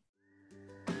today.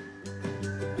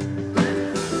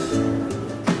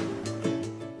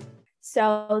 So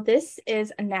So this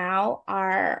is now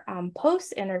our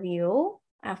post interview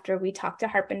after we talked to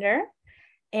Harpinder,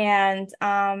 and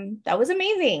that was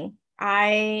amazing.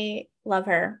 I love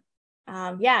her.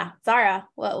 Zahra,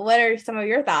 what are some of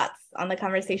your thoughts on the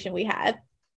conversation we had?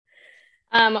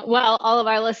 Well, all of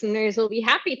our listeners will be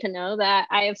happy to know that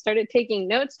I have started taking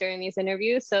notes during these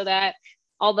interviews so that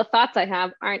all the thoughts I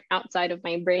have aren't outside of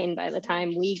my brain by the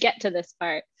time we get to this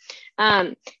part.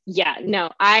 I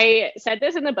said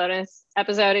this in the bonus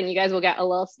episode, and you guys will get a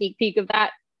little sneak peek of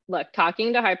that. Look,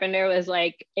 talking to Harpinder was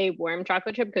like a warm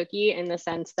chocolate chip cookie in the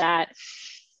sense that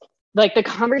like the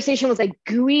conversation was like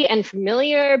gooey and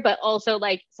familiar, but also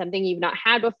like something you've not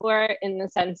had before, in the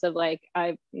sense of like,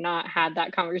 I've not had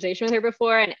that conversation with her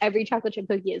before. And every chocolate chip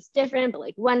cookie is different, but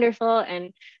like wonderful.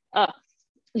 And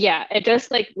it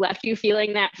just like left you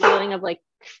feeling that feeling of like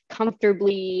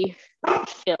comfortably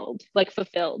filled, like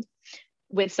fulfilled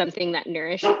with something that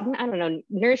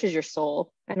nourishes your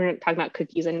soul. I'm not talking about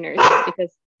cookies and nourishment because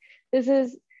this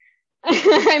is,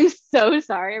 I'm so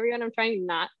sorry, everyone. I'm trying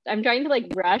to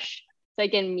like rush so I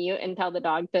can mute and tell the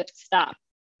dog to stop.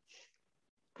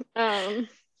 My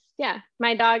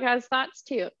dog has thoughts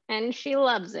too, and she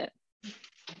loves it.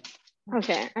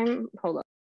 Okay, hold on.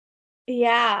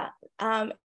 Yeah,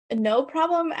 no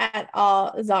problem at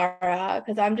all, Zahra,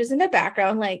 because I'm just in the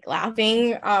background like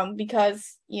laughing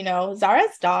because,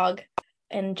 Zahra's dog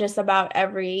in just about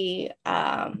every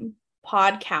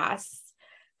podcast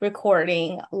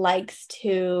recording likes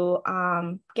to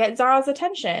get Zahra's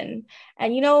attention.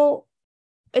 And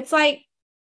it's like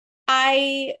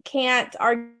I can't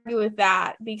argue with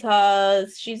that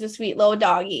because she's a sweet little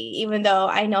doggy, even though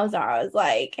I know Zahra is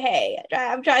like, hey,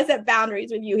 I'm trying to set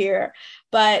boundaries with you here.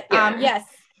 But yes,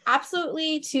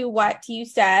 absolutely, to what you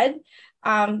said.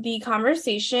 The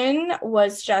conversation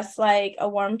was just like a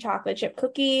warm chocolate chip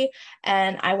cookie,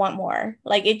 and I want more.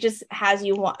 Like, it just has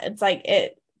you want, it's like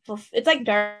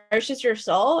nourishes your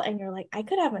soul, and you're like, I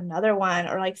could have another one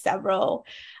or like several.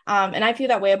 And I feel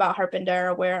that way about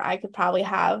Harpinder, where I could probably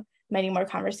have many more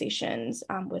conversations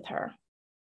with her.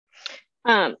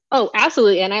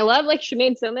 Absolutely. And I love, like, she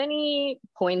made so many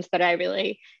points that I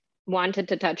really wanted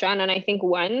to touch on. And I think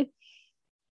one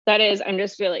that is, I'm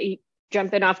just really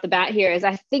jumping off the bat here, is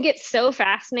I think it's so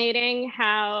fascinating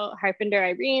how Harpinder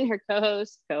Irene, her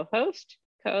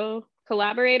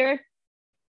collaborator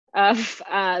of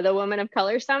the Womxn of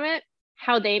Color Summit,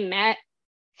 how they met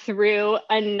through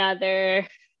another,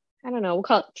 I don't know, we'll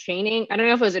call it training. I don't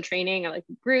know if it was a training or like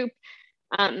a group.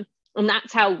 And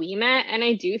that's how we met. And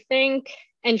I do think,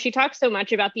 and she talks so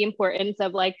much about the importance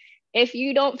of like, if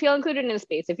you don't feel included in a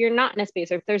space, if you're not in a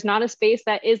space, or if there's not a space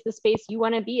that is the space you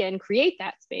want to be in, create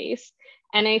that space.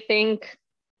 And I think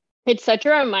it's such a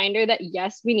reminder that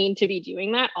yes, we need to be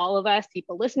doing that. All of us,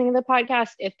 people listening to the podcast,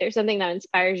 if there's something that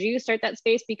inspires you, start that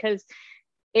space, because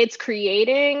it's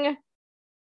creating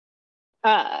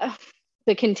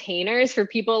the containers for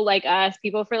people like us,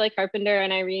 people for like Harpinder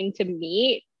and Irene to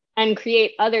meet and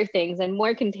create other things and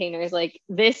more containers. Like,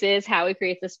 this is how we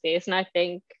create the space. And I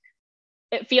think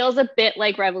it feels a bit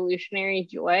like revolutionary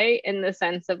joy, in the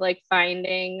sense of like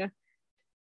finding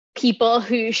people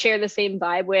who share the same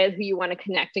vibe with, who you want to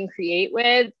connect and create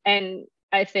with. And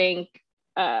I think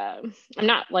I'm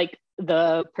not like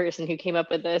the person who came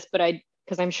up with this, but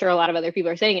because I'm sure a lot of other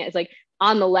people are saying it, it's like,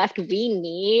 on the left, we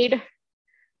need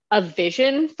a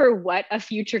vision for what a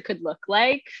future could look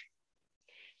like.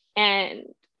 And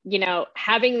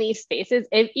having these spaces,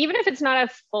 even if it's not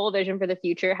a full vision for the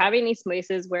future, having these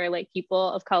spaces where like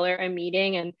people of color are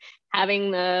meeting and having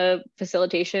the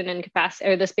facilitation and capacity,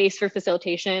 or the space for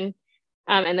facilitation,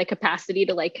 and the capacity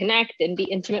to like connect and be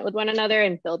intimate with one another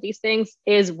and build these things,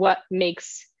 is what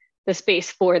makes the space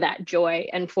for that joy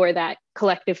and for that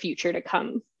collective future to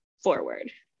come forward.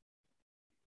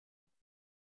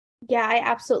 Yeah, I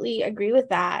absolutely agree with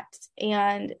that.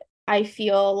 And I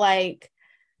feel like,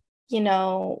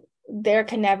 there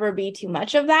can never be too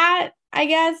much of that, I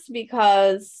guess,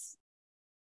 because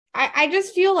I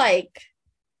just feel like,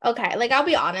 okay, like, I'll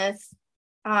be honest.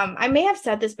 I may have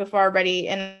said this before already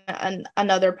in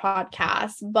another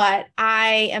podcast, but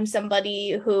I am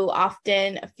somebody who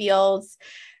often feels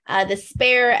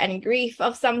despair and grief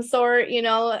of some sort,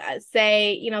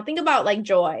 think about like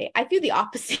joy. I feel the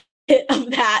opposite of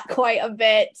that quite a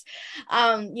bit.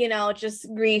 Just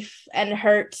grief and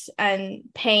hurt and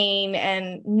pain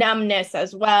and numbness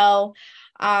as well.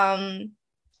 I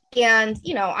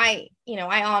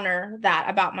honor that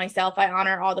about myself. I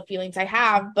honor all the feelings I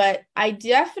have, but I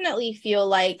definitely feel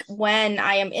like when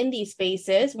I am in these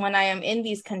spaces, when I am in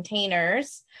these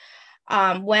containers,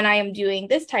 when I am doing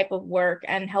this type of work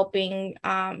and helping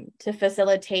to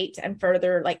facilitate and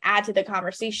further like add to the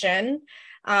conversation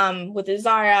with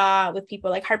Zahra, with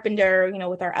people like Harpinder,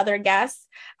 with our other guests,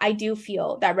 I do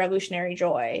feel that revolutionary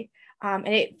joy. And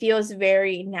it feels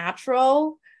very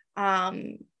natural.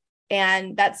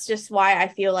 And that's just why I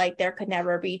feel like there could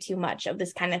never be too much of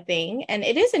this kind of thing. And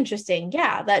it is interesting,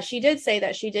 yeah, that she did say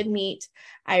that she did meet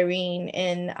Irene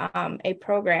in a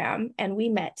program, and we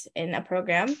met in a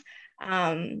program.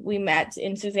 We met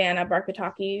in Susanna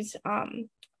Barkataki's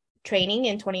training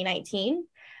in 2019.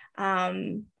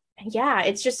 Yeah,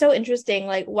 it's just so interesting,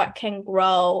 like what can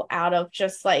grow out of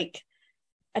just like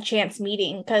a chance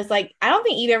meeting, because like I don't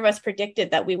think either of us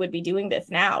predicted that we would be doing this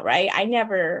now, right? I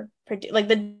never like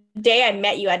the day I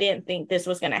met you, I didn't think this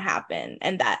was going to happen,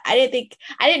 and that I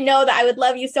didn't know that I would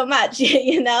love you so much.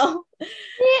 Yeah,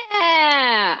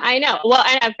 I know. Well,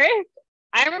 and at first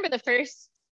I remember the first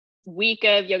week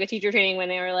of yoga teacher training when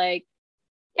they were like,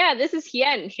 yeah, this is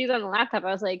Hien, she's on the laptop.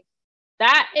 I was like,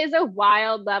 that is a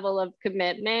wild level of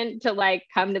commitment to like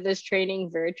come to this training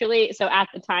virtually. So at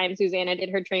the time, Susanna did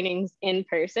her trainings in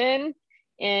person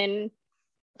in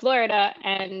Florida,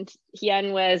 and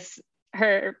Hien was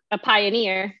a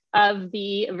pioneer of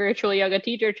the virtual yoga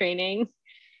teacher training.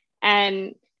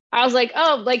 And I was like,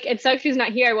 oh, like it sucks she's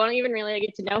not here. I won't even really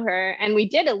get to know her. And we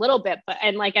did a little bit,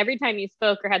 and like every time you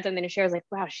spoke or had something to share, I was like,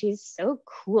 wow, she's so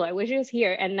cool. I wish she was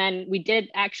here. And then we did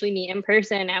actually meet in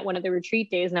person at one of the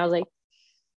retreat days, and I was like,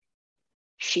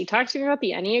 she talked to me about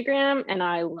the Enneagram, and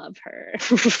I love her.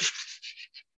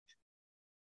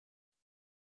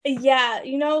 Yeah,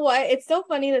 you know what? It's so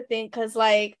funny to think, because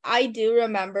like I do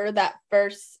remember that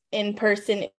first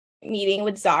in-person meeting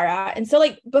with Zahra. And so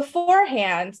like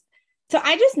beforehand, so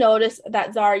I just noticed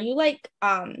that Zahra, you like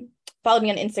followed me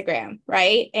on Instagram,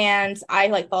 right? And I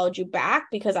like followed you back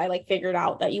because I like figured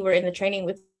out that you were in the training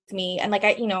with me, and like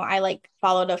I like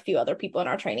followed a few other people in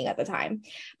our training at the time,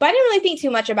 but I didn't really think too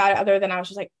much about it, other than I was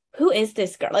just like, who is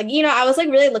this girl? Like, I was like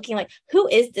really looking like, who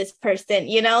is this person?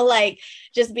 Like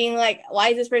just being like, why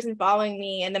is this person following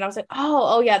me? And then I was like,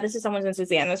 oh yeah, this is someone in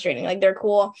Susanna's training, like they're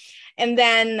cool. And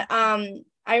then I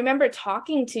remember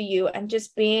talking to you and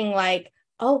just being like,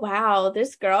 oh wow,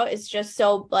 this girl is just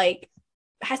so like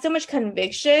has so much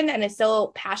conviction and is so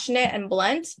passionate and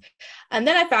blunt. And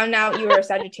then I found out you were a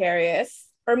Sagittarius.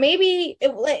 Or maybe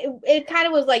it kind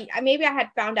of was like, maybe I had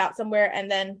found out somewhere and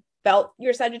then felt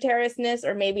your Sagittariusness,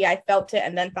 or maybe I felt it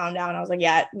and then found out and I was like,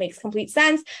 yeah, it makes complete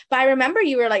sense. But I remember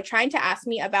you were like trying to ask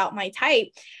me about my type,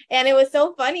 and it was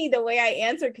so funny the way I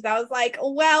answered, because I was like,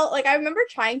 well, like I remember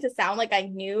trying to sound like I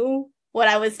knew what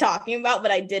I was talking about,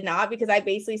 but I did not, because I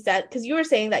basically said, because you were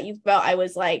saying that you felt I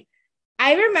was like,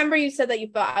 I remember you said that you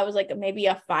felt I was like maybe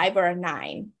a 5 or a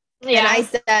 9. Yeah. And I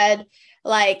said,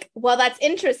 like, well, that's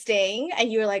interesting.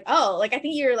 And you were like, oh, like, I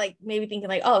think you're like maybe thinking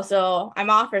like, oh, so I'm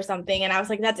off or something. And I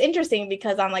was like, that's interesting,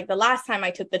 because on like the last time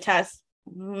I took the test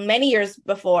many years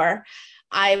before,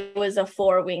 I was a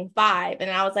 4 wing 5. And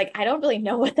I was like, I don't really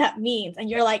know what that means. And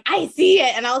you're like, I see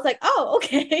it. And I was like, oh,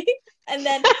 okay. and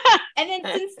then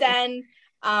since then,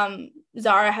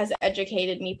 Zahra has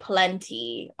educated me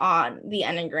plenty on the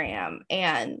Enneagram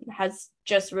and has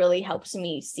just really helped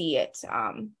me see it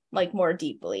like more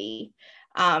deeply.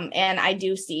 And I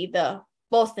do see the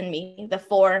both in me, the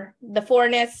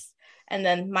fourness, and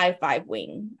then my 5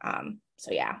 wing.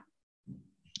 So yeah.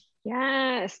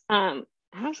 Yes,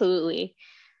 absolutely.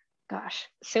 Gosh,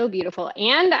 so beautiful.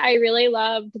 And I really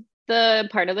loved the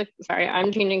part of sorry,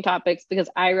 I'm changing topics because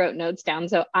I wrote notes down,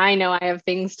 so I know I have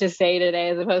things to say today,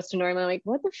 as opposed to normally like,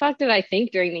 what the fuck did I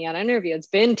think during the interview? It's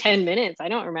been 10 minutes. I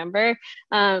don't remember.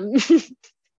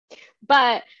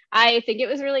 But I think it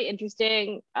was really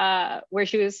interesting where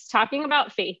she was talking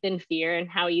about faith and fear and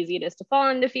how easy it is to fall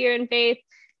into fear and faith.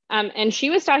 And she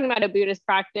was talking about a Buddhist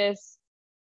practice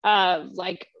of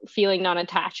like feeling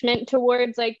non-attachment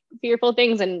towards like fearful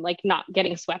things and like not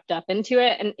getting swept up into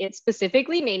it. And it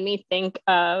specifically made me think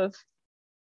of,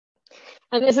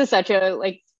 and this is such a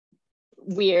like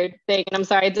weird thing, and I'm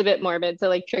sorry, it's a bit morbid, so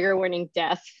like trigger warning,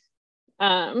 death.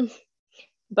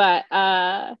 But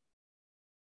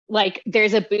like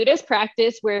there's a Buddhist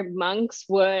practice where monks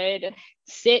would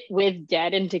sit with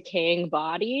dead and decaying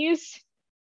bodies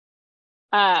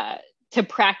to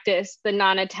practice the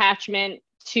non-attachment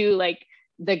to like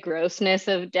the grossness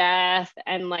of death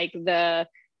and like the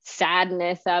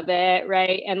sadness of it,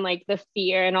 right? And like the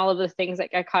fear and all of the things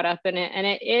that get caught up in it. And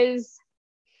it is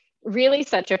really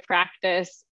such a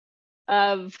practice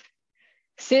of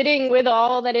sitting with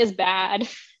all that is bad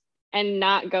and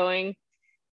not going,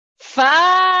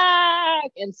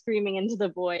 fuck, and screaming into the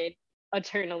void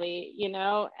eternally,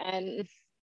 And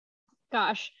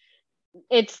gosh,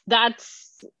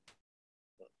 that's,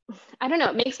 I don't know,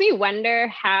 it makes me wonder,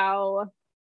 how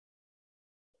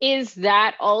is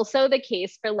that also the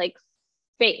case for like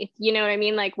faith? You know what I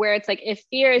mean? Like, where it's like, if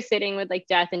fear is sitting with like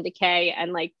death and decay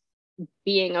and like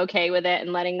being okay with it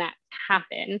and letting that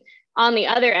happen, on the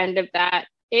other end of that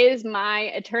is my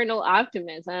eternal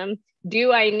optimism.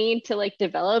 Do I need to like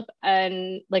develop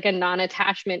a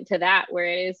non-attachment to that, where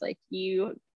it is like,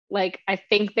 you, like, I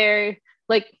think they're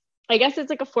like, I guess it's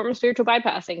like a form of spiritual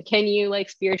bypassing. Can you like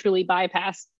spiritually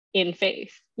bypass in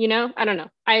faith? You know, I don't know.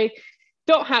 I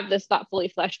don't have this thought fully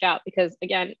fleshed out because,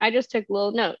 again, I just took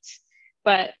little notes.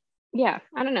 But yeah,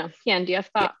 I don't know. Hien, do you have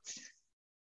thoughts?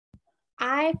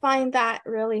 I find that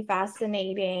really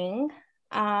fascinating.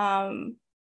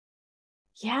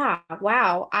 Yeah,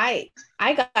 wow. I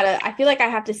feel like I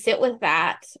have to sit with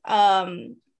that.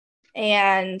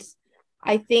 And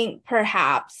I think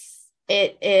perhaps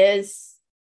it is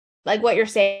like what you're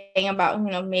saying about,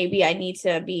 maybe I need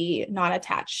to be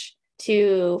non-attached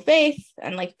to faith,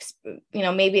 and like,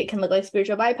 maybe it can look like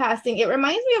spiritual bypassing. It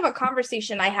reminds me of a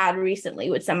conversation I had recently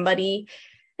with somebody.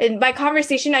 And by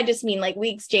conversation, I just mean like we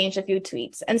exchanged a few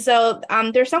tweets. And so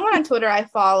there's someone on Twitter I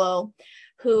follow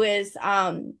who is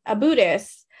a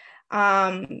Buddhist.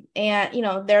 And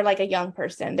they're like a young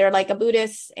person. They're like a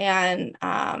Buddhist and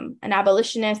an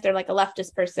abolitionist. They're like a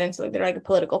leftist person. So they're like a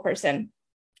political person,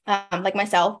 like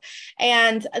myself.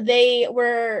 And they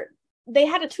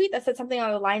had a tweet that said something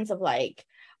on the lines of like,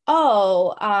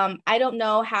 oh, I don't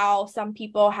know how some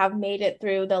people have made it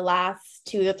through the last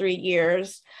 2 to 3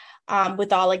 years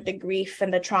with all like the grief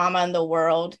and the trauma in the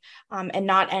world, and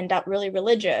not end up really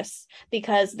religious,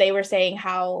 because they were saying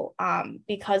how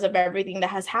because of everything that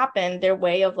has happened, their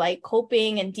way of like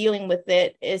coping and dealing with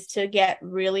it is to get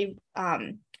really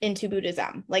into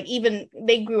Buddhism. Like, even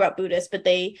they grew up Buddhist, but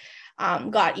they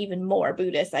got even more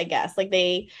Buddhist, I guess. Like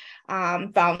they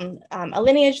found a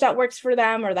lineage that works for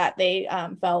them, or that they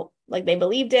felt like they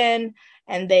believed in,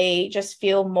 and they just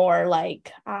feel more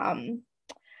like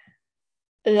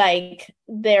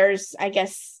there's, I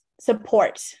guess,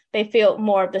 support. They feel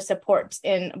more of the support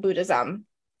in Buddhism,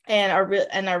 and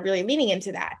are really leaning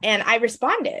into that. And I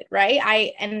responded, right?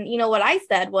 What I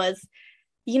said was,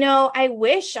 I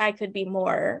wish I could be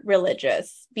more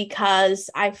religious,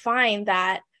 because I find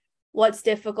that what's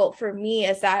difficult for me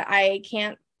is that I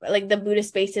can't, like, the Buddhist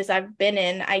spaces I've been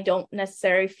in, I don't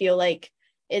necessarily feel like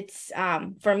it's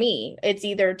for me, it's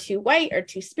either too white or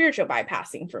too spiritual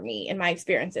bypassing for me in my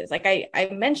experiences. Like I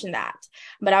mentioned that,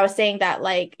 but I was saying that,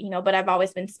 like, but I've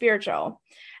always been spiritual.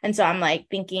 And so I'm like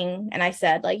thinking, and I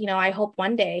said, like, I hope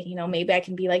one day, maybe I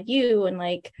can be like you and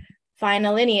like find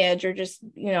a lineage, or just,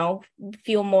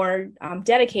 feel more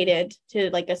dedicated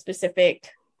to like a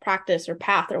specific practice or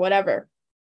path or whatever.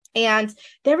 And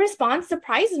their response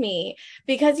surprised me,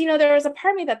 because, there was a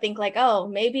part of me that think like, oh,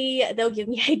 maybe they'll give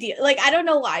me ideas. Like, I don't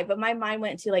know why, but my mind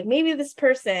went to like, maybe this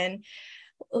person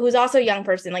who's also a young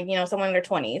person, like, someone in their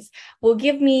 20s, will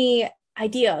give me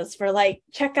ideas for like,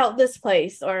 check out this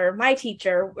place, or my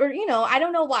teacher, or, I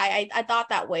don't know why I thought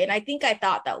that way. And I think I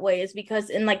thought that way is because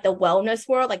in like the wellness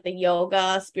world, like the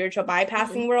yoga, spiritual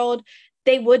bypassing world,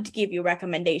 they would give you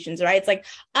recommendations, right? It's like,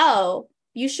 oh,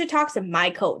 you should talk to my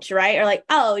coach, right? Or like,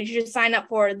 oh, you should sign up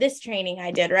for this training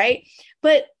I did, right?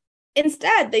 But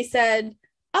instead they said,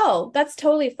 oh, that's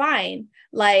totally fine.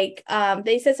 Like,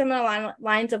 they said something along the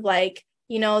lines of like,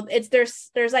 it's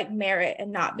there's like merit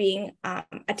in not being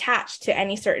attached to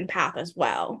any certain path as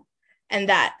well. And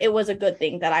that it was a good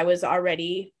thing that I was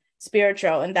already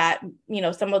spiritual, and that,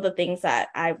 some of the things that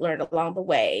I've learned along the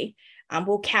way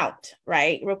will count,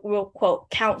 right? Will quote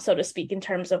count, so to speak, in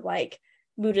terms of like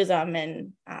Buddhism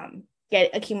and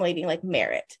accumulating like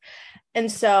merit.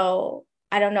 And so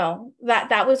I don't know,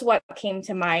 that was what came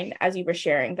to mind as you were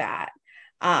sharing that,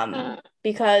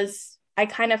 because I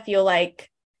kind of feel like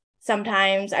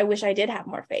sometimes I wish I did have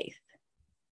more faith.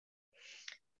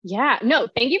 Yeah, no,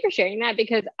 thank you for sharing that,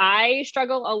 because I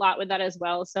struggle a lot with that as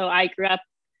well. So I grew up,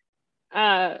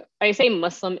 I say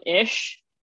Muslim-ish,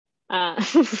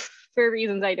 for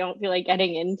reasons I don't feel like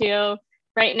getting into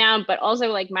right now, but also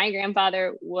like my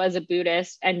grandfather was a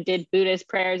Buddhist and did Buddhist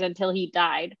prayers until he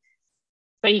died,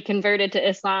 but he converted to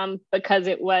Islam because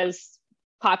it was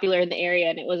popular in the area,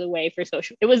 and it was a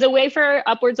way for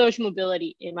upward social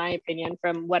mobility, in my opinion,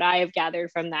 from what I have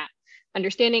gathered from that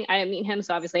understanding. I didn't meet him,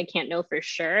 so obviously I can't know for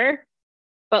sure,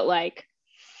 but like,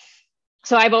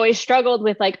 so I've always struggled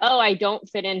with like, oh, I don't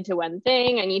fit into one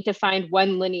thing. I need to find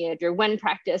one lineage or one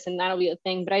practice, and that'll be a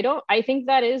thing. But I think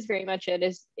that is very much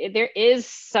there is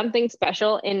something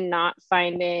special in not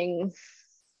finding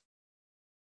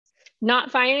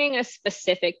a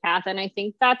specific path. And I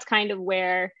think that's kind of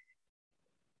where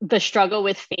the struggle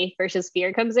with faith versus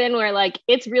fear comes in, where like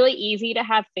it's really easy to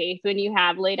have faith when you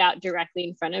have laid out directly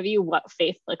in front of you what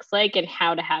faith looks like and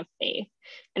how to have faith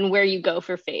and where you go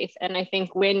for faith. And I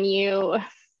think when you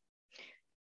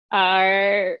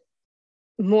are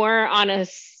more on a,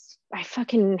 I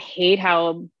fucking hate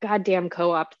how goddamn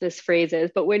co-opt this phrase is,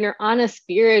 but when you're on a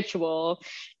spiritual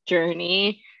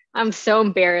journey, I'm so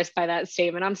embarrassed by that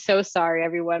statement. I'm so sorry,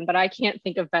 everyone, but I can't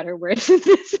think of better words in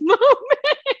this moment.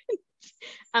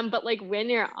 But like when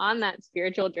you're on that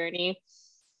spiritual journey,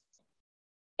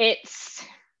 it's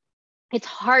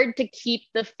hard to keep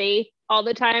the faith all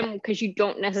the time because you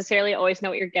don't necessarily always know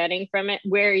what you're getting from it,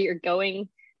 where you're going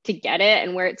to get it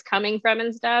and where it's coming from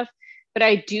and stuff. But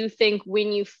I do think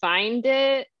when you find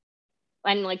it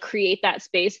and like create that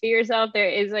space for yourself, there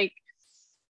is like,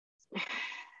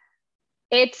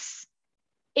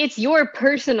 it's your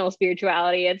personal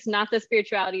spirituality. It's not the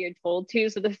spirituality you're told to.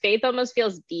 So the faith almost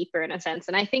feels deeper in a sense.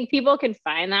 And I think people can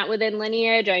find that within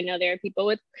lineage. I know there are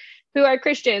people who are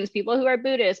Christians, people who are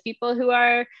Buddhist, people who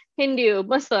are Hindu,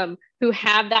 Muslim, who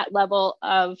have that level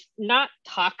of not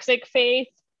toxic faith,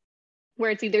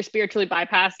 where it's either spiritually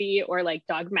bypassy or like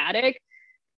dogmatic,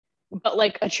 but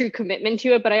like a true commitment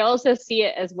to it. But I also see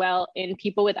it as well in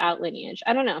people without lineage.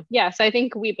 I don't know. Yeah. So I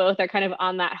think we both are kind of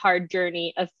on that hard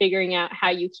journey of figuring out how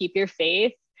you keep your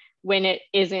faith when it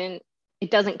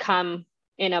doesn't come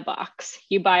in a box.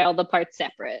 You buy all the parts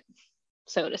separate,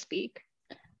 so to speak.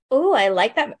 Oh, I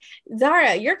like that.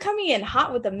 Zahra, you're coming in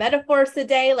hot with the metaphors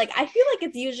today. Like, I feel like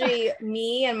it's usually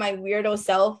me and my weirdo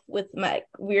self with my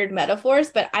weird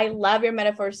metaphors, but I love your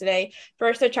metaphors today.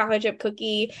 First, a chocolate chip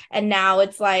cookie, and now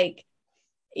it's like,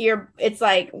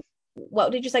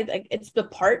 what did you say? Like, it's the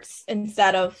parts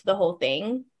instead of the whole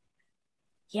thing.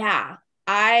 Yeah,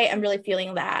 I am really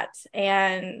feeling that.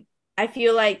 And I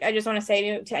feel like I just want to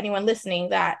say to anyone listening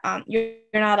that you're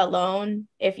not alone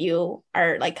if you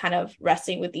are like kind of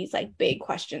wrestling with these like big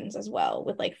questions as well,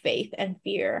 with like faith and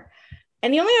fear.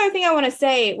 And the only other thing I want to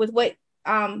say with what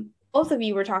both of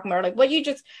you were talking about, like what you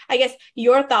just, I guess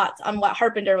your thoughts on what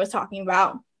Harpinder was talking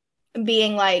about,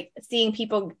 being like seeing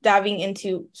people diving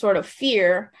into sort of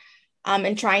fear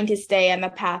and trying to stay on the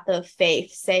path of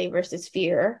faith, say, versus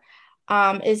fear,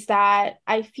 is that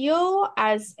I feel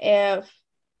as if,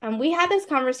 and we had this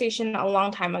conversation a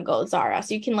long time ago, Zahra,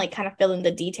 so you can like kind of fill in the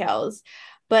details.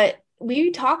 But we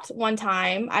talked one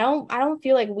time, I don't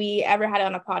feel like we ever had it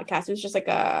on a podcast. It was just like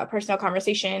a personal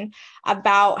conversation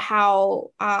about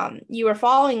how you were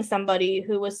following somebody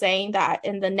who was saying that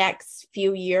in the next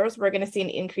few years, we're going to see an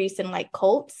increase in like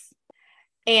cults.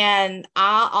 And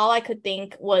all I could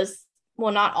think was,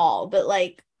 well, not all, but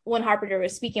like when Harpinder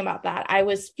was speaking about that, I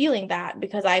was feeling that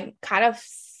because I'm kind of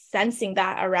sensing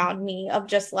that around me of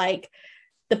just like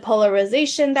the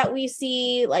polarization that we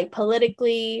see like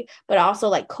politically, but also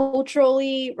like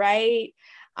culturally, right?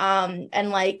 And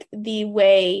like the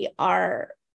way our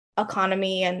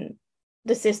economy and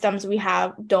the systems we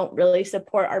have don't really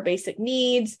support our basic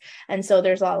needs. And so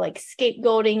there's a lot of like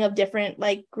scapegoating of different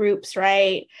like groups,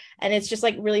 right? And it's just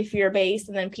like really fear-based.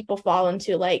 And then people fall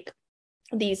into like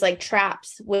these like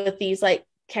traps with these like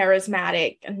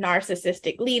charismatic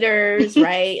narcissistic leaders,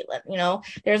 right? You know,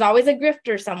 there's always a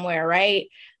grifter somewhere, right?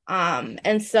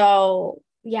 And so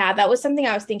yeah, that was something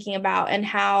I was thinking about, and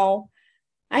how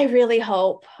I really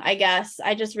hope, I guess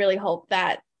I just really hope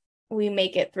that we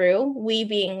make it through, we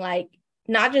being like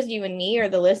not just you and me or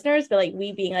the listeners, but like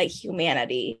we being like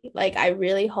humanity. Like I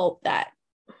really hope that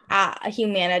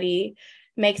humanity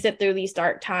makes it through these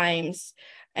dark times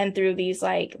and through these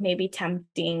like maybe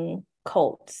tempting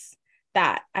cults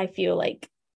that I feel like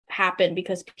happen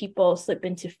because people slip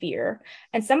into fear.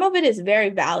 And some of it is very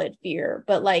valid fear,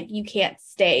 but like you can't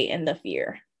stay in the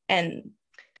fear and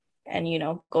you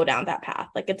know, go down that path.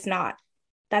 Like that's not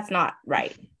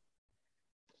right.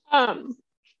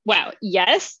 Wow.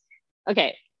 Yes.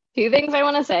 Okay. Two things I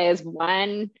want to say is,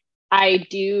 one, I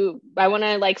want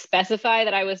to like specify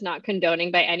that I was not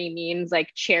condoning by any means like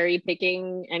cherry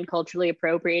picking and culturally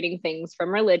appropriating things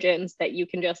from religions that you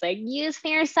can just like use for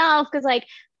yourself because like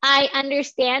I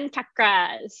understand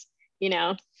chakras, you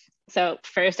know. So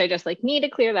first, I just like need to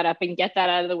clear that up and get that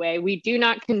out of the way. We do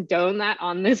not condone that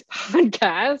on this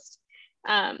podcast.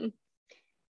 And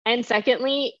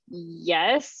secondly,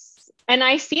 yes, and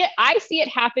I see it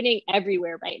happening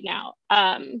everywhere right now.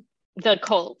 The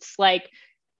cults, like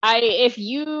I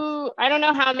don't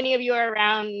know how many of you are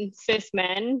around cis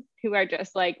men who are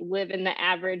just like living the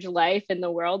average life in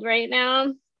the world right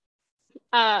now.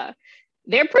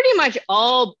 They're pretty much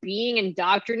all being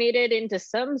indoctrinated into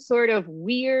some sort of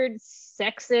weird,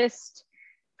 sexist,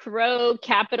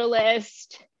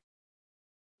 pro-capitalist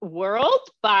world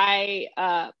by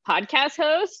podcast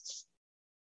hosts.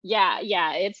 Yeah,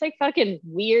 it's like fucking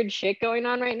weird shit going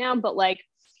on right now, but like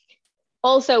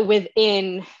also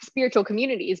within spiritual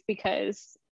communities,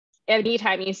 because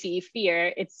anytime you see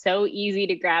fear, it's so easy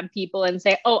to grab people and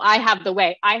say, oh, I have the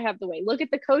way. Look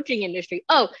at the coaching industry.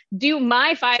 Oh, do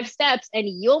my 5 steps and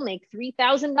you'll make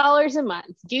 $3,000 a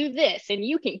month. Do this and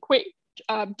you can quit.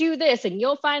 Do this and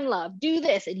you'll find love. Do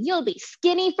this and you'll be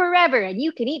skinny forever and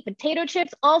you can eat potato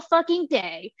chips all fucking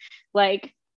day.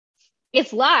 Like,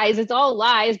 it's lies. It's all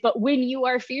lies. But when you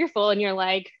are fearful and you're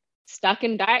like stuck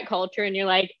in diet culture and you're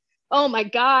like, oh my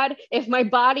God, if my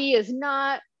body is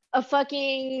not a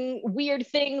fucking weird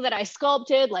thing that I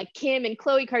sculpted like Kim and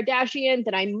Khloe Kardashian,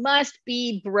 then I must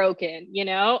be broken, you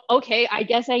know? Okay, I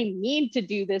guess I need to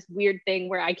do this weird thing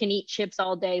where I can eat chips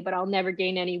all day, but I'll never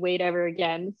gain any weight ever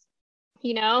again.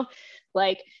 You know,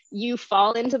 like you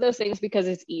fall into those things because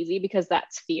it's easy, because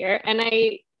that's fear. And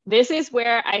this is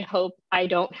where I hope I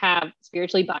don't have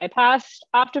spiritually bypassed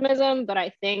optimism, but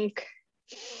I think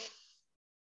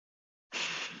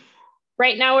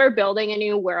right now we're building a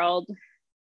new world.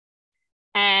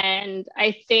 And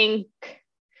I think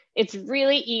it's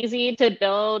really easy to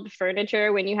build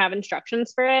furniture when you have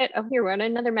instructions for it. Oh, here, we're on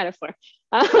another metaphor.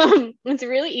 It's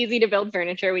really easy to build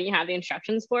furniture when you have the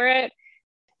instructions for it.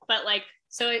 But like,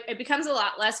 so it becomes a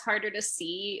lot less harder to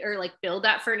see or like build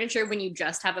that furniture when you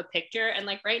just have a picture. And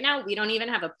like right now, we don't even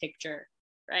have a picture,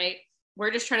 right?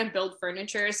 We're just trying to build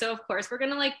furniture. So of course, we're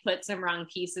going to like put some wrong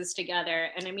pieces together.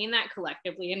 And I mean that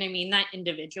collectively, and I mean that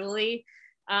individually.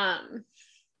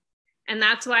 And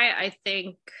that's why I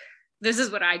think this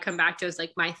is what I come back to, is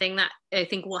like my thing that I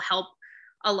think will help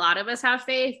a lot of us have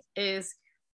faith is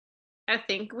I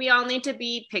think we all need to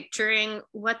be picturing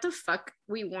what the fuck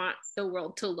we want the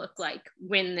world to look like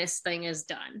when this thing is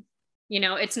done. You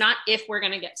know, it's not if we're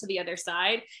going to get to the other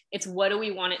side, it's what do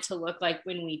we want it to look like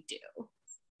when we do.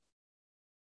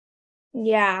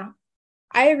 Yeah,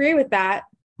 I agree with that.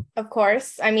 Of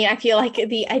course. I mean, I feel like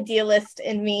the idealist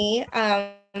in me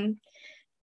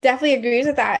definitely agrees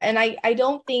with that. And I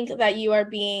don't think that you are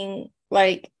being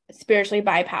like spiritually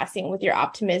bypassing with your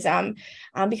optimism,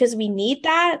 because we need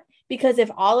that. Because if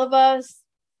all of us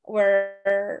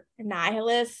were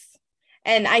nihilists,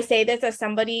 and I say this as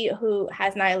somebody who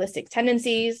has nihilistic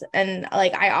tendencies, and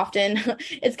like I often,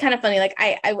 it's kind of funny, like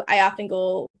I often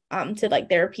go to like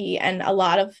therapy, and a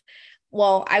lot of,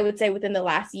 well, I would say within the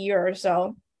last year or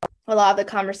so, a lot of the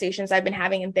conversations I've been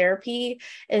having in therapy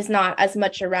is not as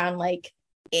much around like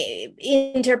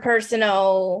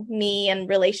interpersonal me and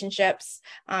relationships.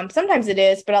 Sometimes it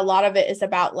is, but a lot of it is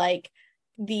about like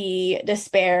the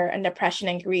despair and depression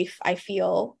and grief I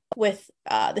feel with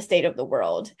the state of the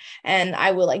world. And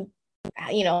I will like,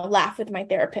 you know, laugh with my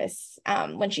therapist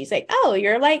when she's like, oh,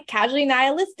 you're like casually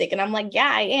nihilistic. And I'm like,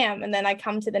 yeah, I am. And then I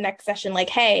come to the next session like,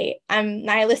 hey, I'm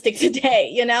nihilistic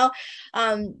today, you know?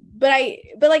 But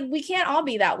like, we can't all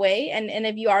be that way. And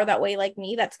if you are that way like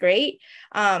me, that's great.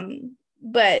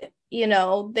 But, you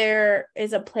know, there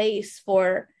is a place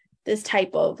for this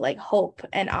type of like hope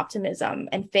and optimism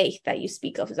and faith that you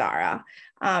speak of, Zahra.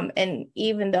 And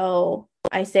even though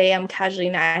I say I'm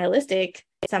casually nihilistic,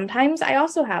 sometimes I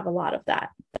also have a lot of that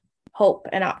hope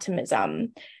and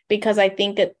optimism, because I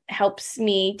think it helps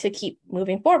me to keep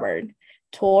moving forward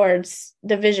towards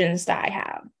the visions that I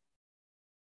have.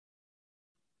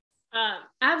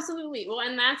 Absolutely. Well,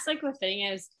 and that's like the thing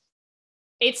is,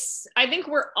 I think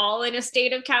we're all in a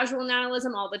state of casual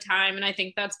nihilism all the time. And I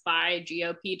think that's by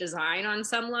GOP design on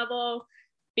some level,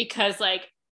 because like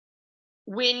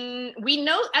when we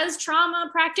know as trauma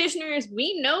practitioners,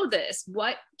 we know this.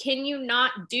 What can you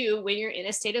not do when you're in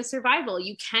a state of survival?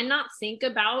 You cannot think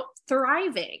about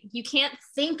thriving. You can't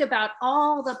think about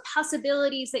all the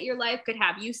possibilities that your life could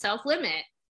have. You self-limit.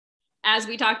 As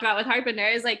we talked about with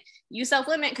Harpinder, is like you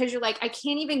self-limit because you're like, I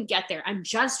can't even get there. I'm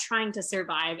just trying to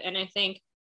survive. And I think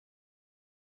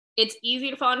it's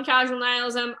easy to fall into casual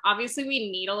nihilism. Obviously, we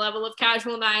need a level of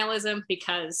casual nihilism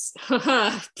because,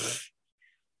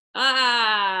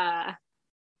 yeah.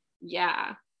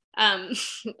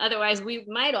 Otherwise, we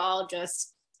might all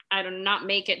just, not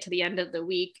make it to the end of the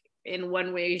week in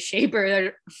one way, shape,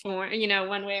 or form,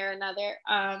 one way or another.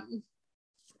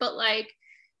 But like,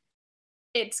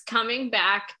 it's coming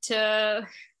back to,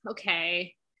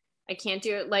 okay, I can't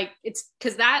do it. Like, it's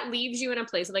because that leaves you in a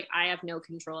place of like, I have no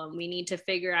control, and we need to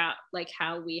figure out like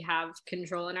how we have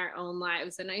control in our own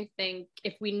lives. And I think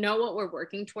if we know what we're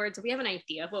working towards, if we have an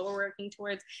idea of what we're working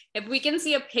towards, if we can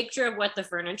see a picture of what the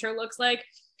furniture looks like,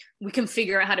 we can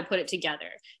figure out how to put it together.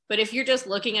 But if you're just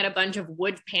looking at a bunch of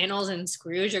wood panels and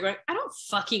screws, you're going, I don't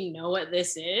fucking know what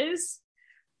this is.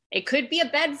 It could be a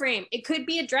bed frame. It could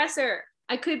be a dresser.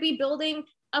 I could be building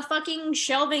a fucking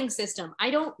shelving system.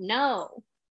 I don't know.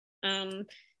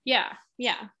 Yeah.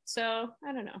 So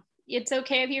I don't know. It's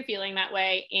okay if you're feeling that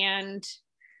way. And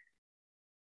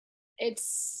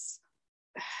it's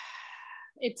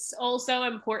also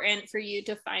important for you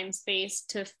to find space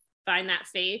to find that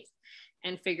faith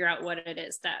and figure out what it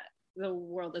is that the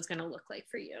world is going to look like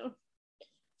for you.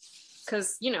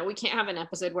 Because, you know, we can't have an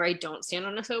episode where I don't stand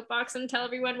on a soapbox and tell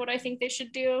everyone what I think they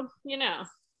should do. You know,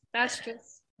 that's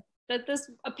just this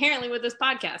apparently what this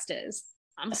podcast is.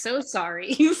 I'm so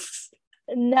sorry.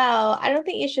 No, I don't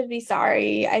think you should be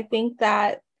sorry. I think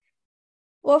that,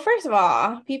 well, first of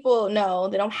all, people know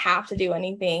they don't have to do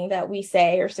anything that we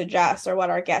say or suggest or what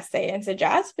our guests say and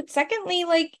suggest. But secondly,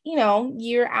 like, you know,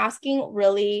 you're asking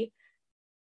really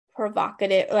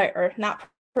provocative, like, or not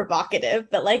provocative,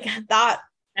 but like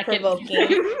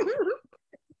thought-provoking.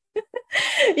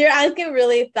 You're asking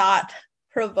really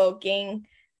thought-provoking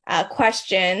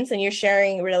questions, and you're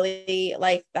sharing really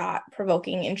like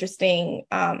thought-provoking, interesting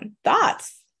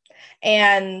thoughts.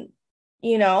 And,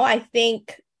 you know, I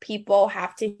think people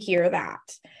have to hear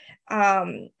that.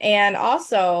 And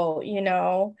also, you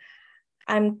know,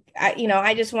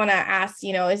 I just want to ask,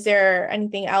 you know, is there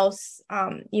anything else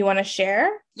you want to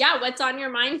share? Yeah, what's on your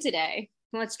mind today?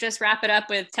 Let's just wrap it up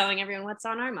with telling everyone what's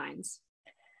on our minds.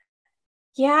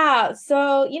 Yeah,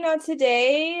 so, you know,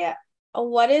 today,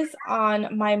 what is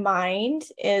on my mind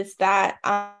is that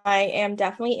I am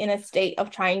definitely in a state of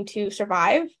trying to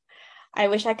survive. I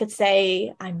wish I could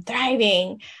say I'm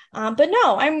thriving, but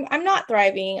no, I'm not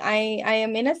thriving. I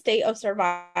am in a state of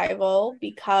survival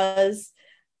because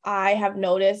I have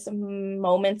noticed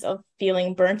moments of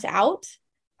feeling burnt out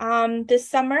this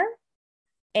summer.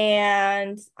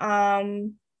 And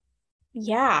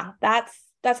yeah, that's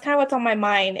kind of what's on my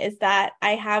mind, is that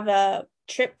I have a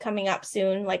trip coming up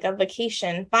soon, like a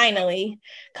vacation finally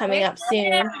coming up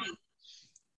soon.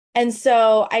 And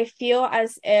so I feel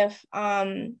as if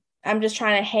I'm just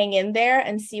trying to hang in there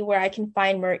and see where I can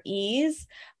find more ease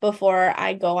before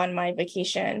I go on my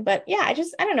vacation. But yeah, I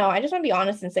don't know. I just want to be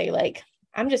honest and say, like,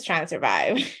 I'm just trying to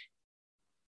survive.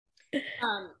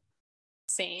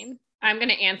 Same. I'm going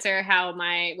to answer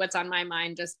what's on my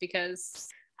mind, just because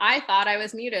I thought I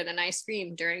was muted and I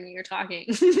screamed during your talking.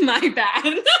 My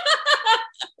bad.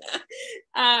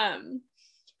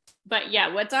 But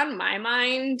yeah, what's on my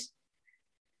mind?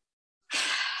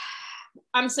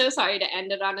 I'm so sorry to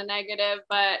end it on a negative,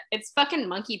 but it's fucking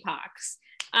monkeypox.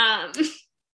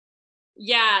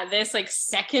 Yeah, this like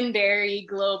secondary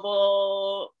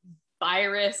global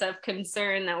virus of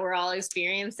concern that we're all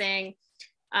experiencing.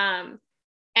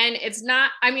 And it's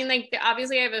not, I mean, like,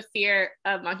 obviously I have a fear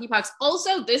of monkeypox.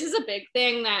 Also, this is a big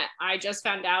thing that I just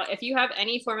found out. If you have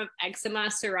any form of eczema,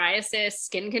 psoriasis,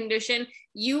 skin condition,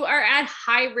 you are at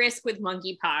high risk with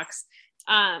monkeypox.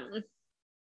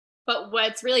 But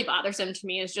what's really bothersome to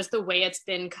me is just the way it's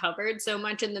been covered so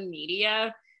much in the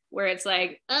media, where it's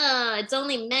like, oh, it's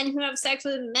only men who have sex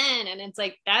with men. And it's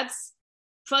like, that's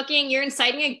fucking, you're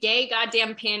inciting a gay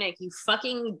goddamn panic, you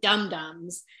fucking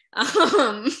dum-dums.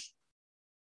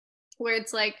 Where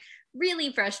it's like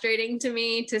really frustrating to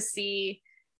me to see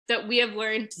that we have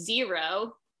learned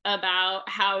zero about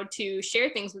how to share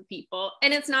things with people.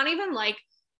 And it's not even like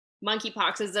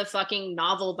monkeypox is a fucking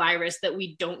novel virus that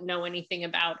we don't know anything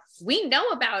about. We know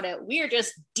about it. We are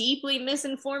just deeply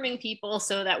misinforming people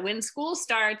so that when school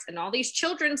starts and all these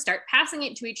children start passing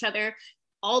it to each other,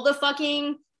 all the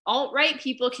fucking alt-right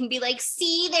people can be like,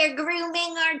 see, they're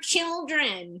grooming our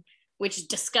children, which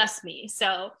disgusts me.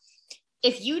 So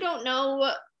if you don't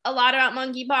know a lot about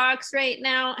monkeypox right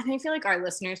now, and I feel like our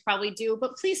listeners probably do,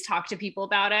 but please talk to people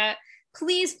about it.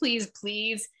 Please, please,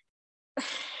 please.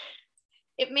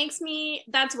 It makes me,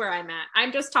 that's where I'm at.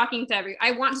 I'm just talking to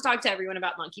I want to talk to everyone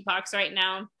about monkeypox right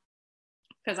now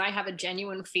because I have a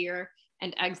genuine fear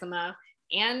and eczema.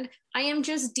 And I am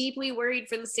just deeply worried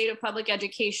for the state of public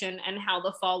education and how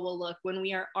the fall will look when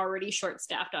we are already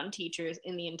short-staffed on teachers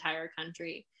in the entire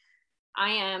country.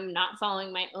 I am not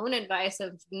following my own advice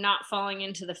of not falling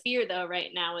into the fear though right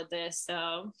now with this. So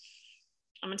I'm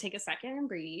gonna take a second and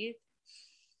breathe.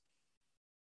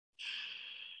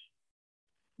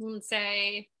 And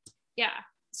say, yeah.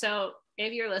 So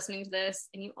if you're listening to this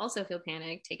and you also feel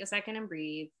panicked, take a second and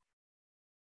breathe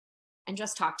and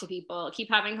just talk to people. Keep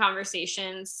having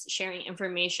conversations, sharing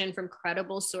information from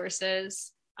credible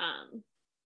sources.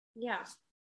 Yeah.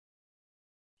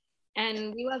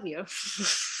 And we love you.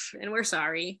 And we're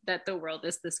sorry that the world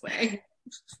is this way.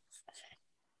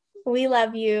 We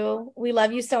love you. We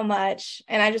love you so much.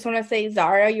 And I just want to say,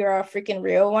 Zahra, you're a freaking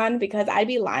real one, because I'd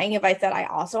be lying if I said I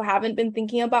also haven't been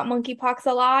thinking about monkeypox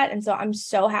a lot. And so I'm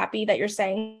so happy that you're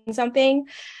saying something.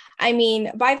 I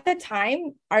mean, by the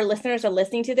time our listeners are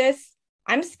listening to this,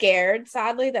 I'm scared,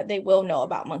 sadly, that they will know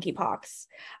about monkeypox.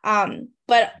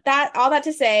 But all that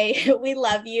to say, we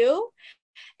love you.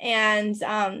 And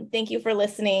thank you for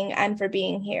listening and for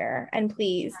being here. And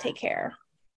please take care.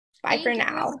 Bye for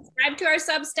now. Subscribe to our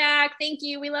Substack. Thank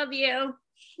you. We love you.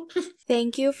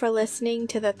 Thank you for listening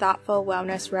to the Thoughtful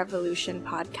Wellness Revolution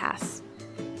podcast.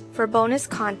 For bonus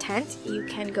content, you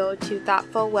can go to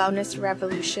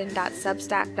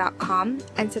thoughtfulwellnessrevolution.substack.com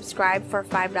and subscribe for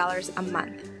 $5 a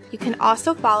month. You can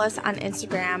also follow us on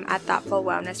Instagram at Thoughtful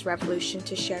Wellness Revolution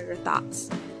to share your thoughts.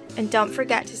 And don't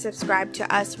forget to subscribe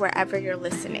to us wherever you're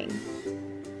listening.